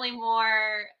definitely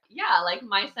more, like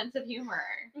my sense of humor.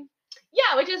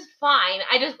 Yeah, which is fine.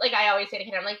 I just like I always say to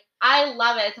Kendra, I'm like, I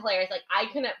love it. It's hilarious. Like I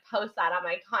couldn't post that on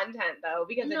my content though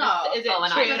because it just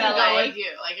isn't true to like you.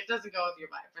 Like it doesn't go with your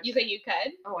vibe. You think you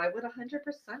could? Oh, I would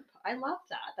 100%. I love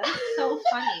that. That's so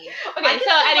funny. Okay,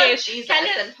 so anyways, Jesus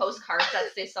and postcards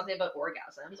that say something about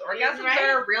orgasms. Orgasms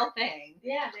are a real thing.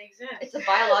 Yeah, they exist. It's a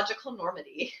biological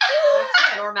normality.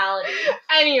 Normality.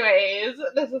 Anyways,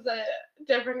 this is a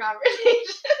different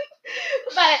conversation.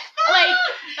 But like,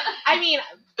 I mean,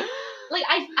 like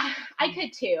I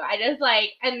could too. I just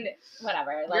like, and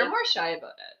whatever. Like, you're more shy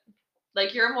about it.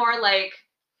 Like you're more like,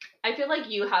 I feel like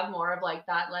you have more of like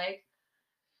that, like,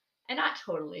 and not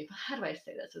totally, but how do I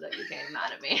say this without you getting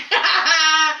mad at me?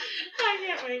 I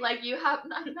can't wait. Like you have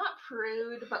not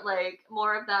prude, but like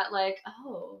more of that, like,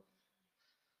 oh,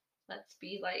 let's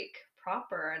be like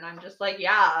proper, and I'm just like,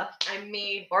 I'm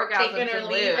me. Orgasms take it or and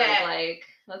leave lube. it. Like,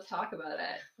 let's talk about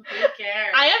it. Who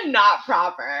cares? I am not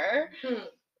proper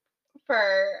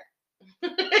for she's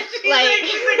like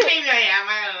maybe I am.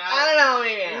 I don't know.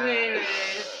 Maybe I am.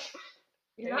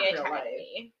 You're not real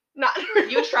life. Not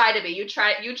you try to be. You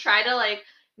try to like.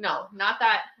 No, not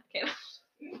that. Okay.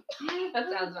 That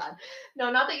sounds bad.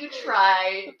 No, not that you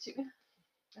try to. I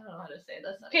don't know how to say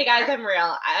this. Okay, guys, I'm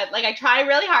real. I try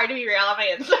really hard to be real on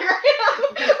my Instagram.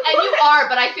 And you are,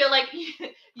 but I feel like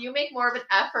you make more of an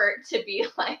effort to be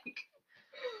like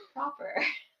proper. Is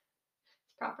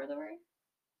proper the word?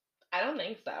 I don't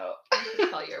think so. I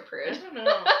just call you a prude. I don't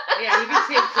know. Yeah, you can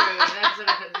say prude. That's what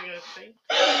I was going to say.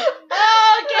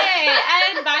 Okay,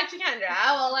 and back to Kendra.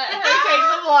 We'll let her take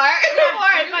the floor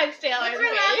before I punch Taylor's face. What's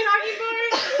my last talking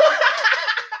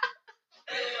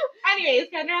Anyways,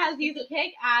 Kendra has these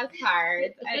kick-ass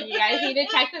cards, and you guys need to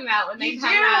check them out when they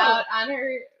come out on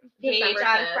her page on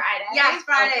Friday. Yes,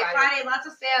 Friday. Lots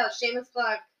of sales. Shameless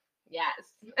plug.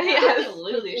 Yes.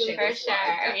 Absolutely. For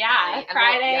sure. Yeah.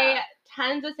 Friday,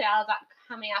 tons of sales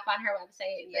coming up on her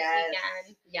website this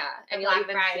weekend. Yeah. And Black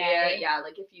Friday. Yeah,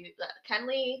 like if you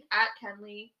KenLeeCo. at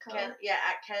KenLeeCo.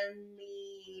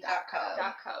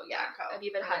 And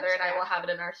even Heather and I will have it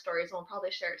in our stories, and we'll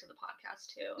probably share it to the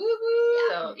podcast too.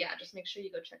 So just make sure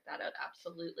you go check that out.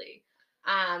 Absolutely.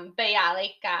 But yeah,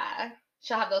 like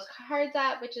she'll have those cards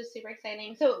up, which is super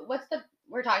exciting. So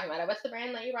we're talking about it. What's the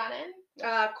brand that you brought in?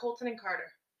 Colton and Carter.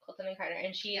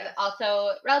 And she's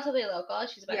also relatively local.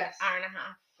 She's about an hour and a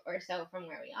half or so from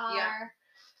where we are.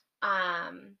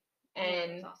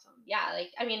 And That's awesome. yeah,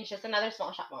 like, I mean, it's just another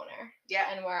small shop owner. Yeah.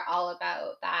 And we're all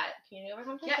about that community over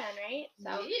competition, right?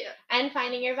 So, Yeah. and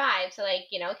finding your vibe. So, like,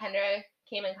 you know, Kendra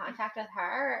came in contact with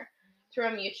her through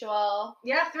a mutual.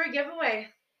 Yeah, through a giveaway.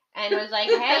 And was like,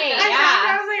 hey,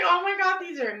 I was like, oh my God,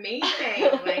 these are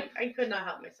amazing. Like, I could not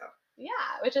help myself. Yeah,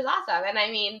 which is awesome. And I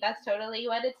mean, that's totally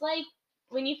what it's like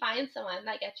when you find someone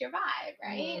that gets your vibe,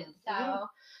 right? So,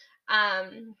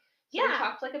 So we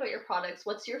talked like about your products.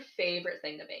 What's your favorite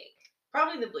thing to make?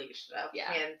 Probably the bleach stuff,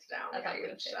 Yeah. hands down. I thought you were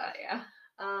gonna say that,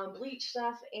 yeah. Bleach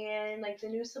stuff and like the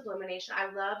new sublimation. I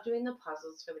love doing the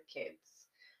puzzles for the kids.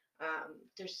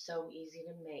 They're so easy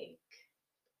to make.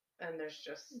 And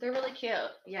they're really cute.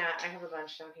 Yeah, I have a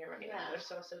bunch down here right now. They're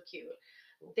so cute.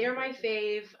 Ooh, They're my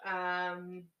fave.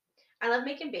 I love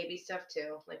making baby stuff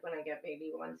too, like when I get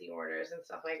baby onesie orders and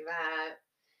stuff like that.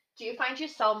 Do you find you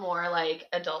sell more like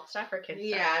adult stuff or kids stuff?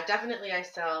 Yeah, definitely I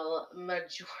sell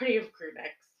majority of crew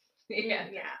necks. Yeah.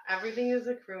 Yeah, everything is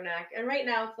a crew neck. And right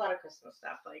now it's a lot of Christmas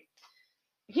stuff, like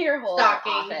your whole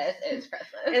stockings. office is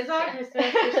Christmas. It's all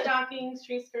Christmas. There's stockings,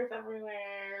 tree skirts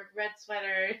everywhere, red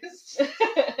sweaters.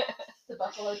 The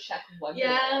Buffalo Check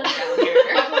Wonderland. Yeah, down here.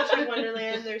 Buffalo Check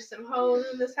Wonderland. There's some hose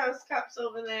in this house cups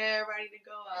over there, ready to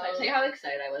go out. Can I tell you how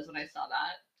excited I was when I saw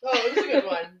that? Oh, it was a good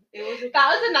one. That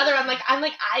was another one. Like, I'm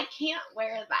like, I can't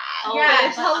wear that. Oh, yeah,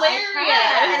 It's hilarious.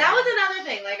 Yeah, and that was another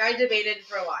thing. Like, I debated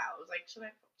for a while. I was like, should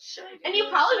I do And you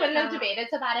this? probably Should I wouldn't have not? debated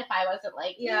so bad if I wasn't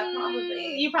like, Yeah,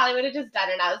 probably. You probably would have just done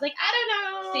it. I was like, I don't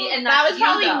know. See, and that that's was you,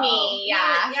 probably though. me.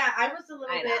 Yeah. Yeah, I was a little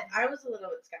I bit. know. I was a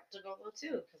little bit skeptical though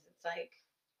too, because it's like,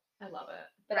 I love it.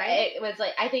 But Right? it was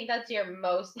like, I think that's your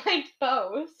most liked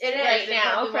post It is, right it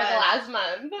now probably for the was. last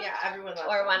month. yeah, everyone loves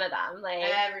Or them. one of them. Like,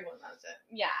 Everyone loves it.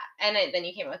 yeah. And then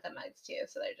you came with the mugs too.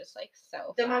 So they're just like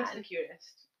so The fun. mug's the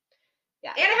cutest.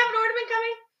 Yeah. And I have an ornament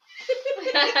coming.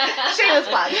 Shameless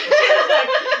plug.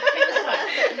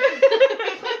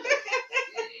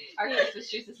 Our Christmas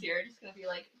shoes this year are just gonna be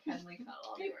like KenLeeCo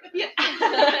all the ornaments. Yeah.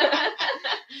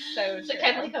 So It's a true.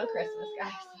 KenLeeco Christmas,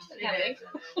 guys. It is.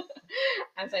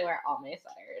 As I wear all my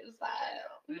sweaters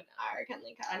that are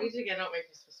KenLeeCo. I need to get out my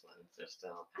Christmas ones. They're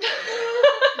still.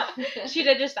 She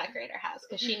did just decorate her house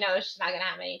because she knows she's not gonna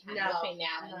have any time No, between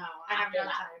now and no, I have after no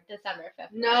that, time. December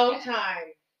 5th. No birthday. time.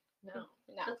 No.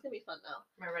 No, That's gonna be fun though.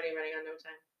 I'm already running on no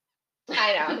time.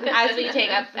 I know. As we take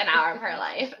up an hour of her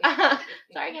life.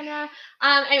 Sorry, Kendra.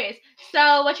 Anyways,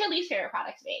 so what's your least favorite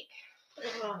product to make?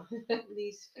 Oh,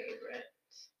 least favorite.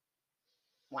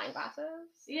 Wine glasses.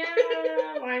 Yeah,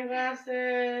 wine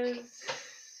glasses.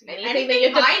 Anything that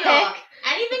you have to vinyl. pick.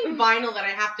 Anything vinyl that I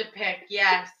have to pick.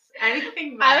 Yes.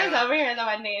 Anything vinyl. I was over here the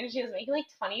one day and she was making like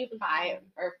 25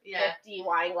 or 50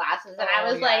 wine glasses, and I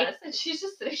was like, and she's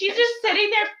just she's just sitting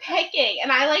there picking,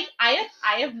 and I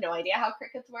have no idea how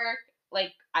Cricuts work.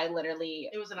 Like, I literally,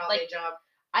 It was an all-day job.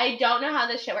 I don't know how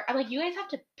this shit works. I'm like, you guys have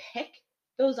to pick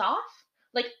those off?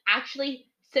 Like, actually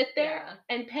sit there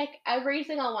and pick every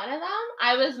single one of them?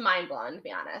 I was mind blown, to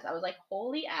be honest. I was like,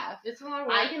 holy F. It's a lot of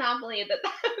work. I cannot believe that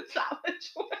that's that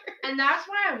much work. And that's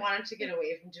why I wanted to get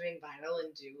away from doing vinyl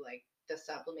and do like the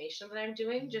sublimation that I'm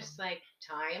doing. Just like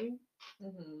time,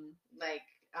 like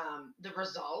the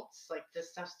results. Like this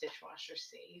stuff's dishwasher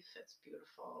safe. It's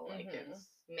beautiful. Like it's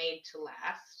made to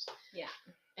last. Yeah.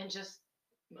 And just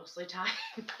mostly time.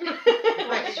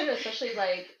 That's true, especially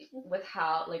like with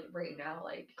how like right now,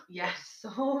 like Yes.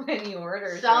 so many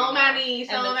orders. So many.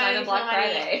 And it's not even Black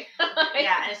Friday.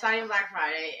 Yeah, it's not even Black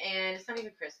Friday, and it's not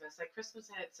even Christmas. Like Christmas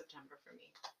hit September for me.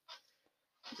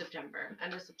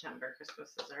 End of September,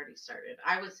 Christmas has already started.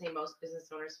 I would say most business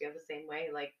owners feel the same way.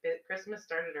 Like Christmas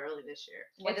started early this year.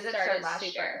 When did it started start last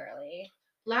super year? early?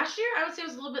 Last year, I would say it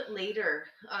was a little bit later.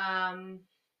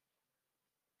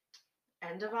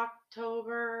 End of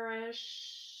October-ish.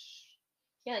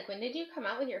 Yeah, like when did you come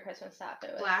out with your Christmas stuff?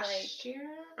 It was Last year?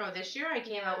 Oh, this year I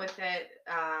came out with it.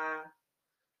 I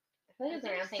feel like it was I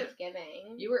think around so.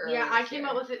 Thanksgiving. You were early. Yeah, I this came year.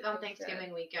 out with it on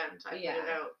Thanksgiving weekend. I put it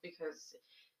out because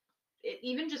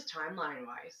even just timeline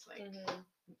wise, like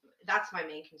that's my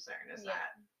main concern is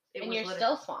that it and was you're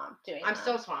still swamped doing I'm that.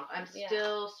 still swamped. I'm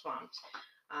still swamped.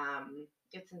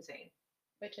 It's insane.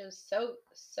 Which is so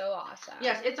awesome.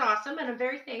 Yes, it's awesome, and I'm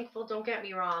very thankful. Don't get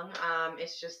me wrong.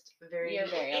 It's just very. You're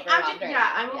very overwhelmed.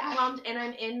 I'm overwhelmed, and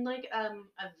I'm in like a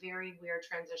very weird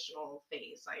transitional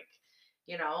phase. Like,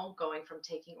 you know, going from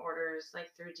taking orders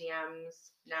like through DMs,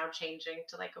 now changing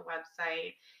to like a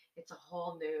website. It's a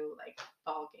whole new like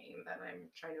ball game that I'm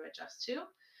trying to adjust to.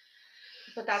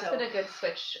 But that's been a good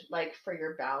switch, like for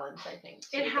your balance, I think.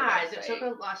 It has. It took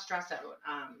a lot of stress out.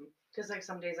 Because like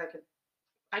some days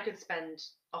I could spend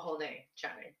a whole day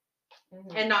chatting.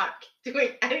 and not doing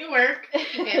any work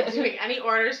and doing any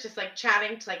orders, just like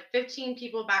chatting to like 15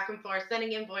 people back and forth,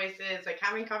 sending invoices, like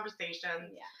having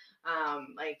conversations.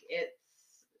 Like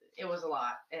it was a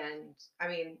lot. And I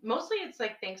mean, mostly it's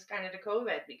like thanks kind of to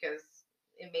COVID, because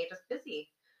it made us busy.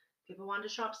 People wanted to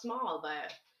shop small,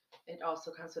 but it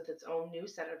also comes with its own new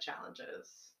set of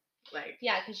challenges. Like,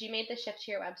 yeah, because you made the shift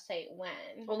to your website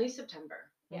when? Only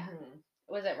September. Yeah.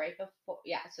 Was it right before?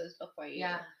 Yeah, so it was before you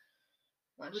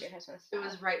launched your Christmas stuff. It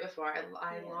was right before.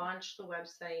 I launched the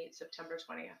website September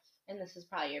 20th. And this is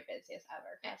probably your busiest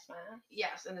ever Christmas.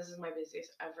 Yes, and this is my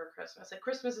busiest ever Christmas. Like,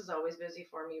 Christmas is always busy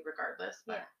for me regardless,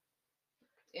 but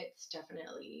it's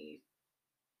definitely,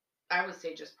 I would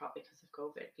say, just probably because of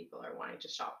COVID, people are wanting to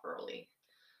shop early.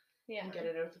 Yeah. And get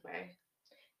it out of the way.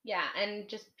 Yeah, and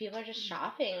just people are just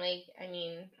shopping, like, I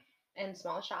mean, in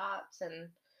small shops and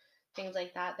things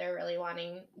like that. They're really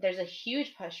wanting, there's a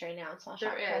huge push right now in small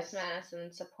shop Christmas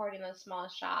and supporting those small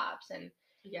shops and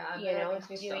you know,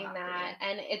 doing that.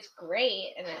 And it's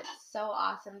great and it's so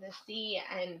awesome to see.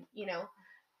 And you know,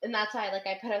 and that's why like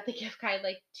I put out the gift card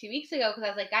like 2 weeks ago, because I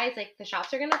was like, guys, like the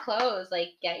shops are gonna close, like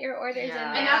get your orders in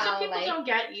now. And that's what people don't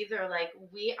get either. Like,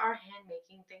 we are hand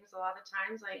making things a lot of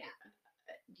times. Like,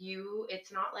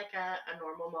 it's not like a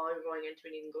normal mall you're going into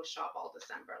and you can go shop all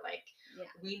December. Like,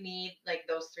 we need like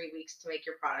those 3 weeks to make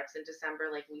your products in December.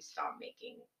 Like, we stop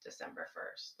making December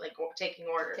 1st, like taking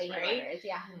orders, right?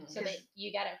 So that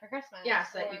you get it for Christmas.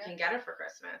 So that you can get it for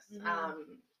Christmas.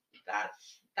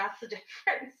 That's the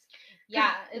difference.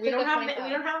 It's we don't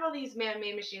have all these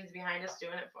man-made machines behind us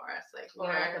doing it for us. Like, or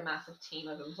like a massive team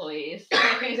of employees.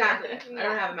 Exactly. I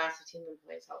don't have a massive team of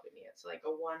employees helping me. It's like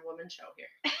a one-woman show here.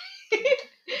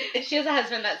 She has a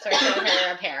husband that sources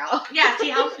her apparel. Yes, he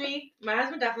helps me. My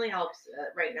husband definitely helps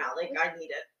right now. Like, I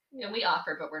need it. And we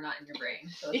offer, but we're not in your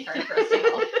brain, so it's hard for us to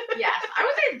help. Yes, I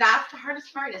would say that's the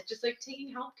hardest part. Is just like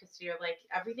taking help, because you're like,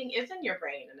 everything is in your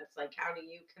brain, and it's like, how do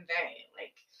you convey?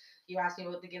 Like, you asked me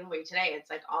about the giveaway today. It's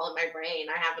like all in my brain.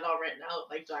 I have it all written out.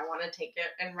 Like, do I want to take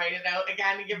it and write it out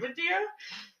again and give it to you?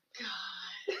 God.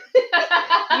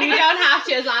 You don't have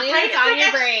to, as long as it's on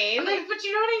your brain. Like, but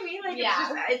you know what I mean? Like,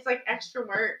 it's like extra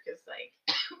work. It's like,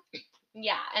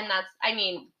 and that's, I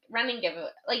mean, running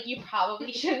giveaway. Like, you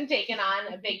probably shouldn't take it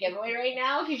on a big giveaway right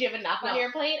now because you have enough on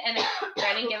your plate, and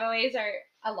running giveaways are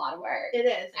a lot of work. It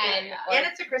is, and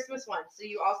it's a Christmas one, so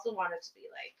you also want it to be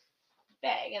like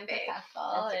big and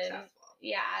successful.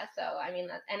 Yeah, so I mean,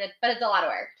 but it's a lot of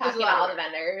work. Talking to all the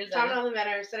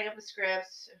vendors, setting up the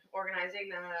scripts, organizing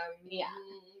them.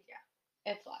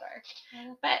 It's a lot of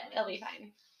work, but it'll be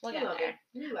fine. We'll get there.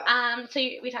 We will. So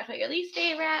we talked about your least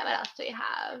favorite. What else do we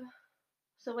have?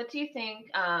 So what do you think?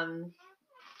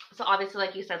 So obviously,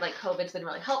 like you said, like COVID's been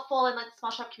really helpful in like the small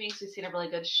shop communities. We've seen a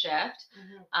really good shift.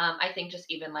 I think just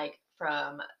even like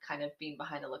from kind of being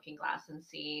behind the looking glass and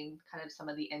seeing kind of some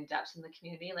of the in-depths in the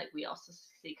community, like we also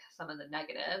see some of the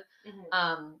negative.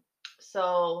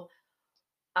 So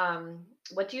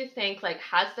what do you think? Like,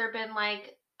 has there been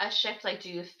like a shift? Like, do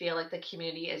you feel like the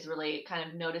community is really kind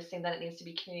of noticing that it needs to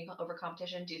be community over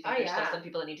competition? Do you think there's still some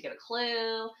people that need to get a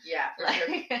clue? Yeah, for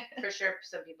sure. For sure,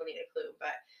 some people need a clue,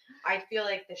 but I feel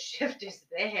like the shift is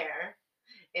there.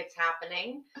 It's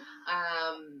happening.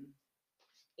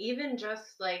 Even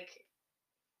just like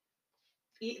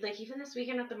even this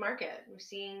weekend at the market, we've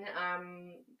seen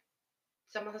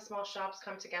some of the small shops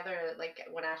come together, like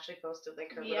when Ashley posted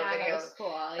like her little video. That was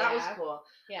cool. That was cool.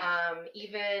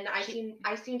 Even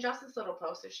I seen Justice's little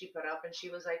post that she put up, and she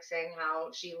was like saying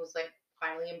how she was like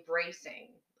finally embracing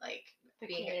like the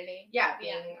community.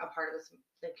 Being a part of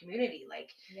the community.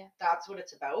 Like that's what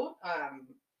it's about.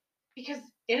 Because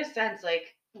in a sense,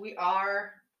 like we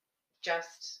are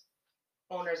just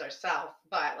owners ourselves,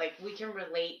 but like we can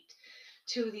relate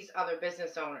to these other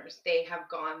business owners. They have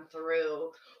gone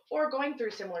through or going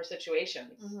through similar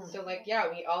situations. So like,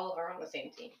 we all are on the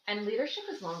same team. And leadership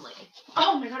is lonely.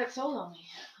 Oh my God, it's so lonely.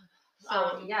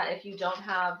 So if you don't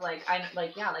have like,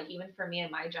 even for me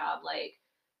and my job, like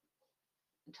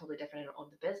I'm totally different. I don't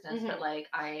own the business, but like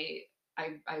I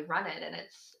run it, and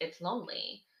it's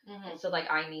lonely. And so like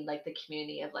I need like the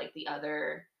community of like the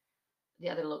other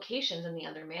locations and the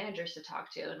other managers to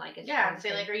talk to, and like and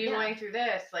say like, are you going through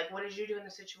this? Like, what did you do in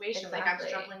the situation? Like, I'm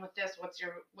struggling with this. What's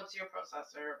your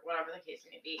process, or whatever the case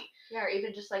may be? Yeah, or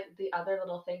even just like the other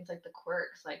little things, like the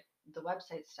quirks, like the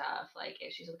website stuff, like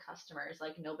issues with customers.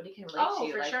 Like nobody can relate to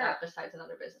you like that besides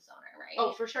another business owner, right?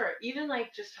 Oh, for sure. Even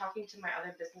like just talking to my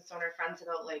other business owner friends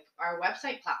about like our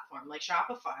website platform, like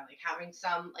Shopify, like having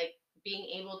some like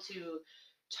being able to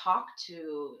talk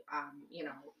to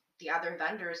the other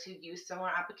vendors who use similar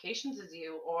applications as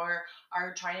you, or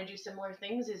are trying to do similar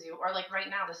things as you, or like right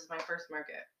now, this is my first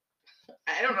market.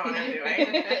 I don't know what I'm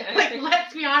doing. Like,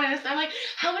 let's be honest. I'm like,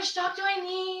 how much stock do I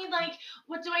need? Like,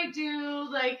 what do I do?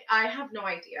 Like, I have no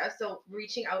idea. So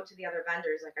reaching out to the other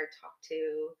vendors, like I talked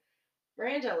to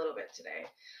Miranda a little bit today.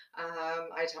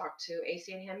 I talked to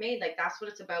AC and Handmade. Like, that's what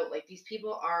it's about. Like, these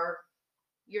people are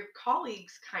your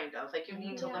colleagues, kind of. Like, you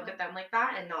need to look at them like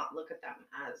that and not look at them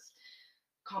as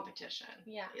competition.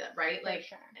 Yeah. Right? Like,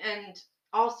 sure. And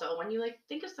also when you like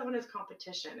think of someone as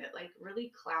competition, it like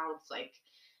really clouds like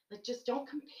just don't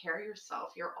compare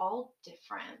yourself. You're all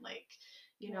different. Like,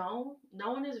 you know,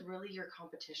 no one is really your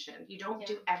competition. You don't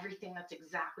do everything that's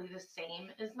exactly the same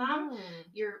as them.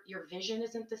 Your vision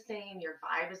isn't the same. Your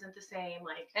vibe isn't the same.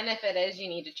 Like, and if it is, you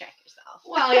need to check yourself.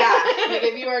 Well, yeah. Like,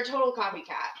 if you are a total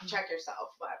copycat, check yourself.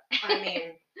 But I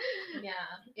mean,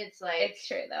 it's like, it's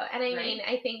true though. And I mean,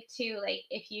 I think too, like,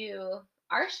 if you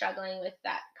are struggling with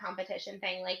that competition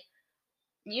thing, like,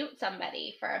 mute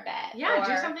somebody for a bit. Yeah,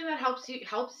 do something that helps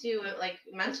you like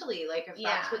mentally. Like, if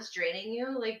that's what's draining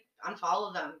you, like,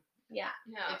 unfollow them. Yeah.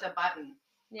 It's a button.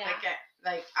 Yeah.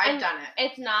 Like I've done it.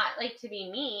 It's not like to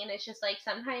be mean. It's just like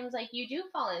sometimes like you do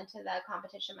fall into the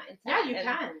competition mindset. Yeah, you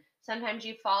can. Sometimes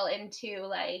you fall into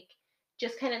like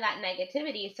just kind of that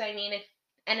negativity. So I mean,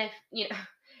 if you know,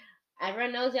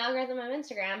 everyone knows the algorithm of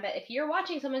Instagram, but if you're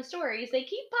watching someone's stories, they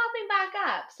keep popping back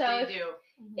up. So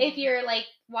if you're like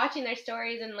watching their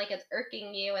stories and like it's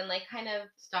irking you and like kind of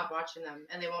stop watching them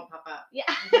and they won't pop up. Yeah.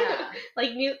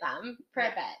 Like mute them for a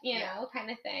bit, you know,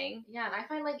 kind of thing. Yeah, and I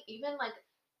find like even like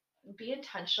be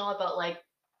intentional about like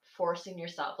forcing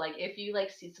yourself. Like if you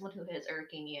like see someone who is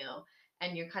irking you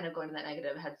and you're kind of going to that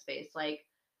negative headspace, like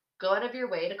go out of your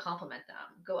way to compliment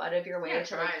them. Go out of your way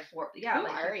to like Who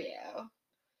like, are you?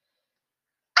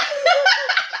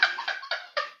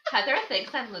 Heather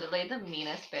thinks I'm literally the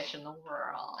meanest bitch in the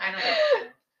world. I know.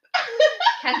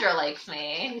 Kendra likes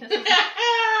me. It's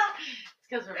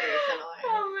because we're very similar.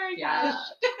 Oh my gosh.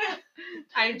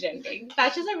 I'm joking.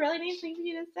 That's just a really nice thing for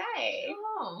you to say.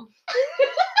 Oh.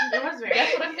 It was very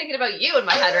Guess what I'm thinking about you in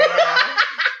my head right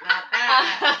now. Not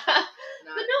that.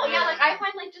 But no, yeah, like I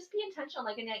find like just be intentional.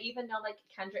 Like, and I even know like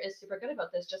Kendra is super good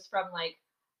about this just from like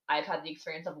I've had the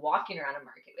experience of walking around a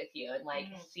market with you and like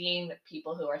seeing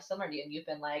people who are similar to you, and you've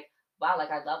been like, wow, like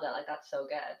I love that, like that's so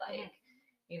good, like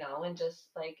you know, and just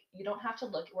like you don't have to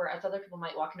look, whereas other people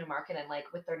might walk into a market and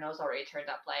like with their nose already turned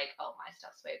up, like, oh, my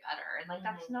stuff's way better, and like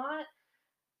that's not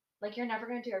like you're never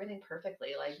gonna do everything perfectly.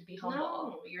 Like be humble.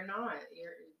 No, you're not.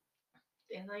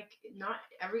 And like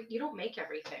you don't make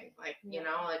everything. Like you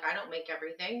know, like I don't make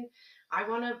everything. I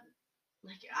want to.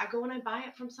 Like, I go and I buy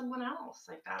it from someone else.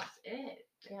 Like, that's it.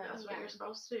 Yeah, that's what you're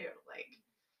supposed to do. Like,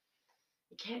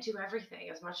 you can't do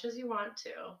everything as much as you want to.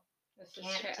 You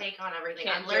can't take on everything.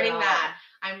 I'm learning that.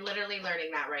 I'm literally learning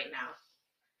that right now.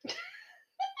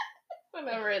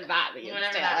 Whatever that means.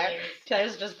 Whatever that means.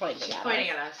 Taylor's just pointing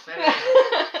at us.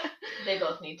 They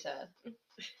both need to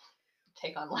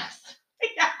take on less.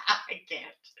 Yeah, I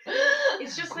can't.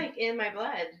 It's just like in my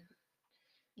blood.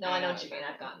 No, I know what you mean.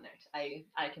 I've gotten there.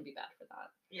 I can be bad for that.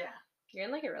 Yeah. You're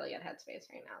in like a really good headspace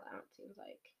right now, though, it seems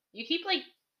like. You keep like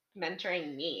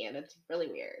mentoring me, and it's really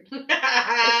weird. Like,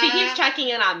 she keeps checking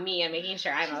in on me and making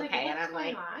sure I'm okay, and I'm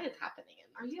like, what is happening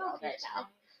in this world right now?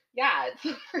 Yeah, it's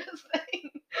the first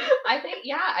thing. I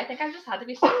think I've just had to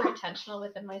be super intentional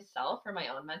within myself for my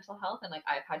own mental health, and like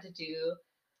I've had to do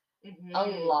a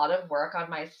lot of work on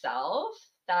myself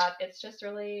that it's just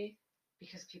really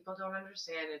because people don't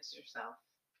understand it's yourself.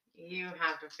 You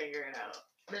have to figure it out.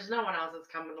 There's no one else that's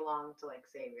coming along to like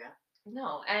save you.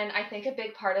 No, and I think a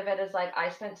big part of it is like I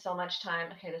spent so much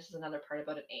time. Okay, this is another part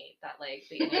about an 8 that like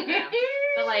the enneagram,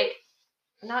 but like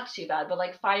not too bad, but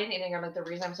like finding the enneagram, like the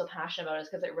reason I'm so passionate about it is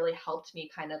because it really helped me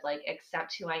kind of like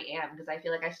accept who I am, because I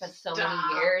feel like I spent so many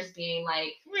years being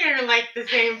like we're like the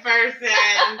same person.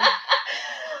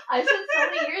 I spent so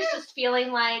many years just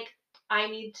feeling like I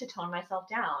need to tone myself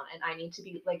down and I need to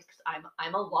be like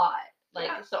I'm a lot. Like,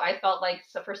 so I felt like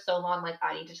for so long, like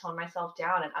I need to tone myself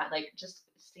down, and I like just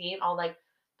seeing all like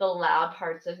the loud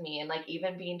parts of me, and like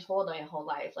even being told my whole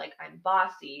life, like I'm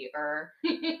bossy or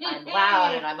I'm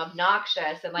loud and I'm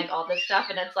obnoxious and like all this stuff.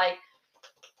 And it's like,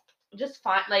 just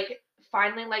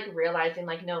finally like realizing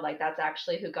like, no, like that's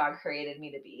actually who God created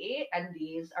me to be. And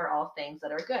these are all things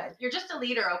that are good. You're just a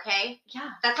leader. Okay. Yeah.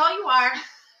 That's all you are.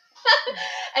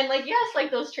 And like, yes,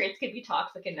 like those traits can be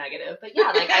toxic and negative, but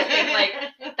yeah, like I think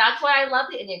like that's why I love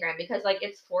the enneagram, because like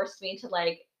it's forced me to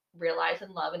like realize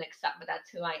and love and accept that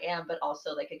that's who I am, but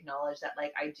also like acknowledge that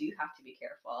like I do have to be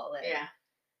careful, and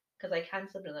because I can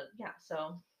slip into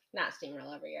so not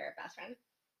steamroll over your best friend.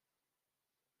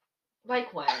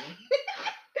 Like when?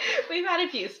 We've had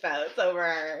a few spouts over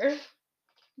our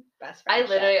best I friend.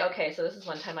 literally, okay, so this is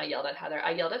one time I yelled at Heather. I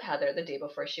yelled at Heather the day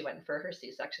before she went for her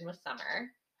C-section with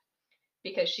Summer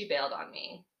because she bailed on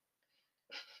me.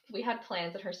 We had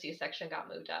plans and her C-section got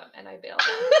moved up and I bailed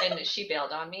on, and she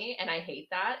bailed on me, and I hate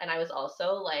that. And I was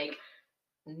also like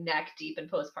neck deep in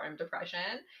postpartum depression.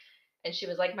 And she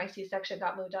was like, my C-section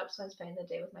got moved up, so I'm spending the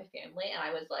day with my family. And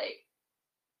I was like,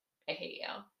 I hate you.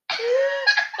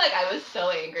 Like, I was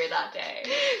so angry that day.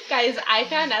 Guys, I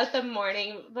found out the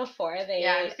morning before they.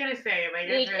 Yeah, I was gonna say, like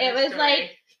it was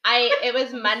like it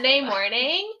was Monday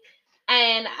morning,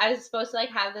 and I was supposed to like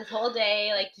have this whole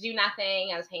day like to do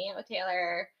nothing. I was hanging out with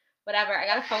Taylor, whatever. I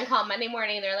got a phone call Monday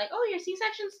morning. They're like, "Oh, your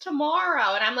C-section's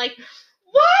tomorrow," and I'm like,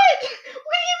 "What? What do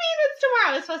you mean it's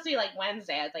tomorrow?" It was supposed to be like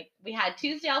Wednesday. I was like, we had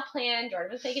Tuesday all planned.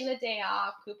 Jordan was taking the day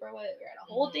off. Cooper was. We had a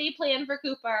whole day planned for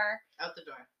Cooper. Out the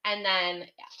door. And then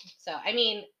so I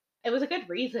mean, it was a good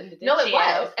reason to ditch No, it you.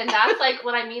 was. And that's like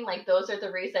what I mean. Like, those are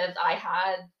the reasons I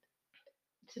had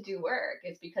to do work,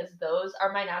 is because those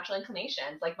are my natural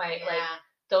inclinations. Like like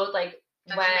those like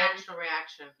that's when your natural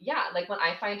reaction. Yeah, like when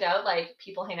I find out like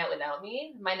people hang out without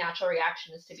me, my natural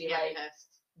reaction is to be like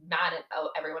mad at, oh,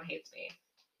 everyone hates me.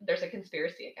 There's a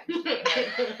conspiracy against me.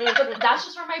 Like, but that's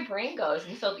just where my brain goes.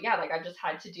 And so yeah, like I've just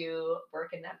had to do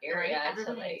work in that area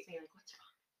to like, hates me. Like, what's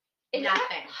wrong?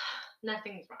 Nothing.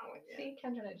 Nothing's wrong with you. See,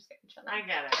 Kendra and I just get each other. I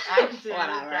get it. I do.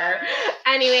 Whatever.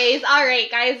 Anyways, all right,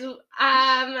 guys.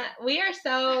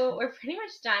 We're pretty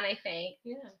much done, I think.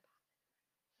 Yeah.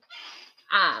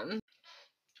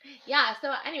 Yeah.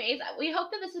 So, anyways, we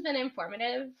hope that this has been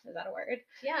informative. Is that a word?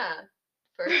 Yeah.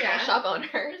 For small shop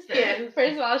owners. Yeah. For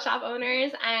small shop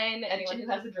owners and anyone who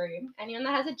has a dream. Anyone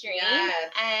that has a dream.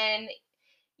 Yes. And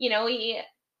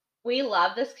we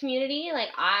love this community.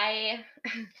 Like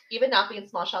even not being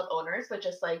small shop owners, but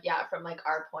just like, yeah, from like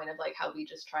our point of like how we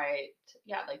just try to,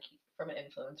 yeah, like from an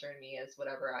influencer and me as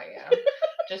whatever I am,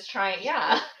 just trying,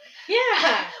 yeah.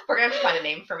 We're gonna have to find a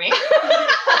name for me.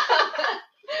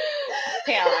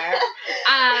 Taylor.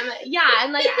 Yeah,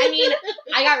 and like I mean,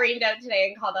 I got rained out today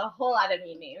and called a whole lot of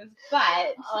mean names,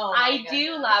 but I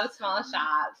do love small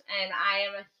shops, and I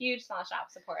am a huge small shop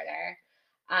supporter.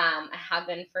 I have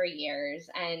been for years,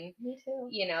 and me too.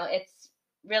 It's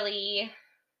really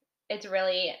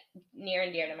near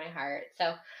and dear to my heart.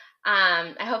 So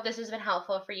I hope this has been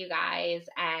helpful for you guys,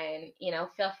 and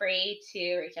feel free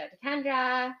to reach out to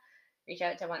Kendra, reach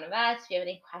out to one of us if you have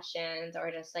any questions, or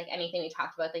just like anything we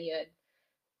talked about that you would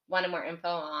wanted more info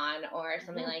on or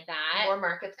something like that. More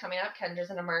markets coming up. Kendra's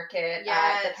in a market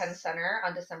at the Penn Center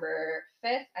on December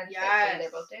 5th and 6th.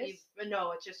 They're both days.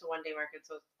 No, it's just a one-day market.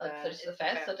 So it's the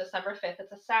 5th. So December 5th,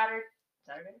 it's a Saturday.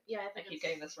 Yeah, I keep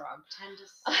getting this wrong. 10 to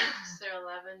 6 or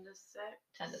 11 to 6.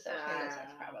 10 to 6. 10 to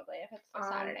 6 probably if it's a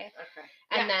Saturday. Okay.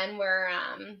 And then we're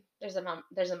there's a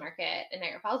market in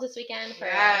Niagara Falls this weekend for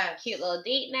a cute little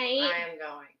date night. I am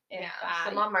going.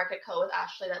 The Mom Market Co with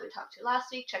Ashley that we talked to last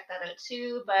week. Check that out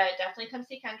too. But definitely come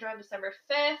see Kendra on December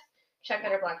 5th. Check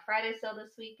out our Black Friday sale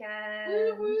this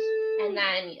weekend. Woo-hoo. And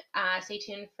then stay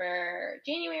tuned for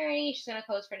January. She's gonna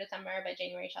close for December, but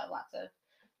January she'll have lots of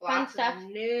fun stuff.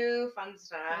 New fun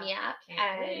stuff. Yeah.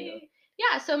 And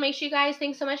yeah, so make sure you guys,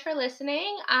 thanks so much for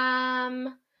listening.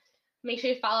 Make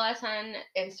sure you follow us on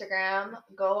Instagram.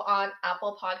 Go on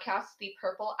Apple Podcasts, the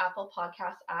purple Apple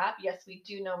Podcast app. Yes, we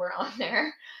do know we're on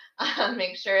there.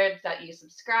 Make sure that you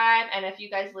subscribe. And if you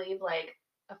guys leave like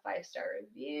a 5-star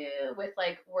review with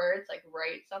like words, like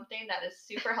write something, that is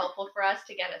super helpful for us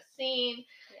to get us seen.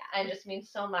 And just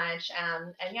means so much.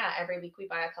 And yeah, every week we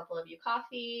buy a couple of you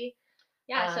coffee.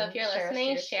 Yeah, so if you're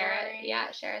listening, share it.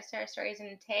 Yeah, share us our stories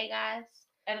and tag us.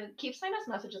 And keep sending us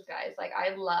messages, guys. Like, I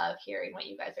love hearing what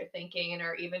you guys are thinking,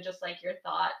 or even just like your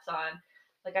thoughts on,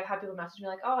 like, I've had people message me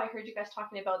like, oh, I heard you guys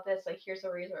talking about this. Like, here's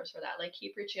a resource for that. Like,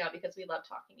 keep reaching out because we love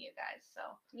talking to you guys. So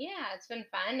yeah, it's been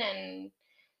fun, and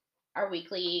our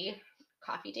weekly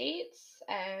coffee dates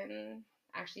and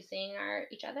actually seeing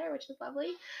each other, which is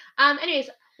lovely. Anyways,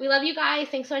 we love you guys.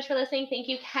 Thanks so much for listening. Thank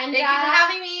you, Kendra. Thank you for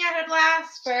having me. I had a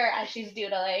blast. As she's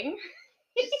doodling.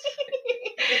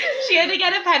 She had to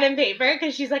get a pen and paper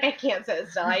because she's like, I can't sit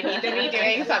still. I need to be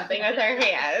doing something with her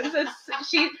hands.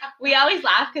 We always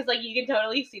laugh because like you can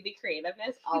totally see the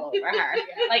creativeness all over her.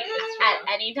 Like at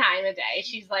any time of day,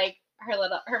 she's like her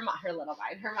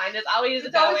mind is always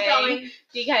going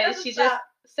because she's just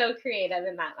so creative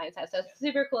in that mindset. So it's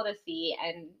super cool to see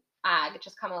and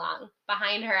just come along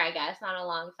behind her, I guess, not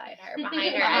alongside her.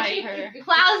 Behind her as she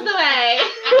plows the way.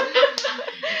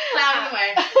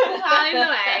 Plowing the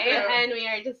way. And we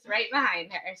are just is right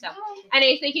behind her. So,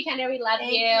 anyways, thank you, Kendra. We love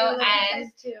you.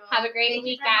 And have a great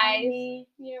week, guys.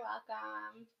 You're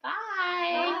welcome. Bye.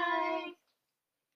 Bye.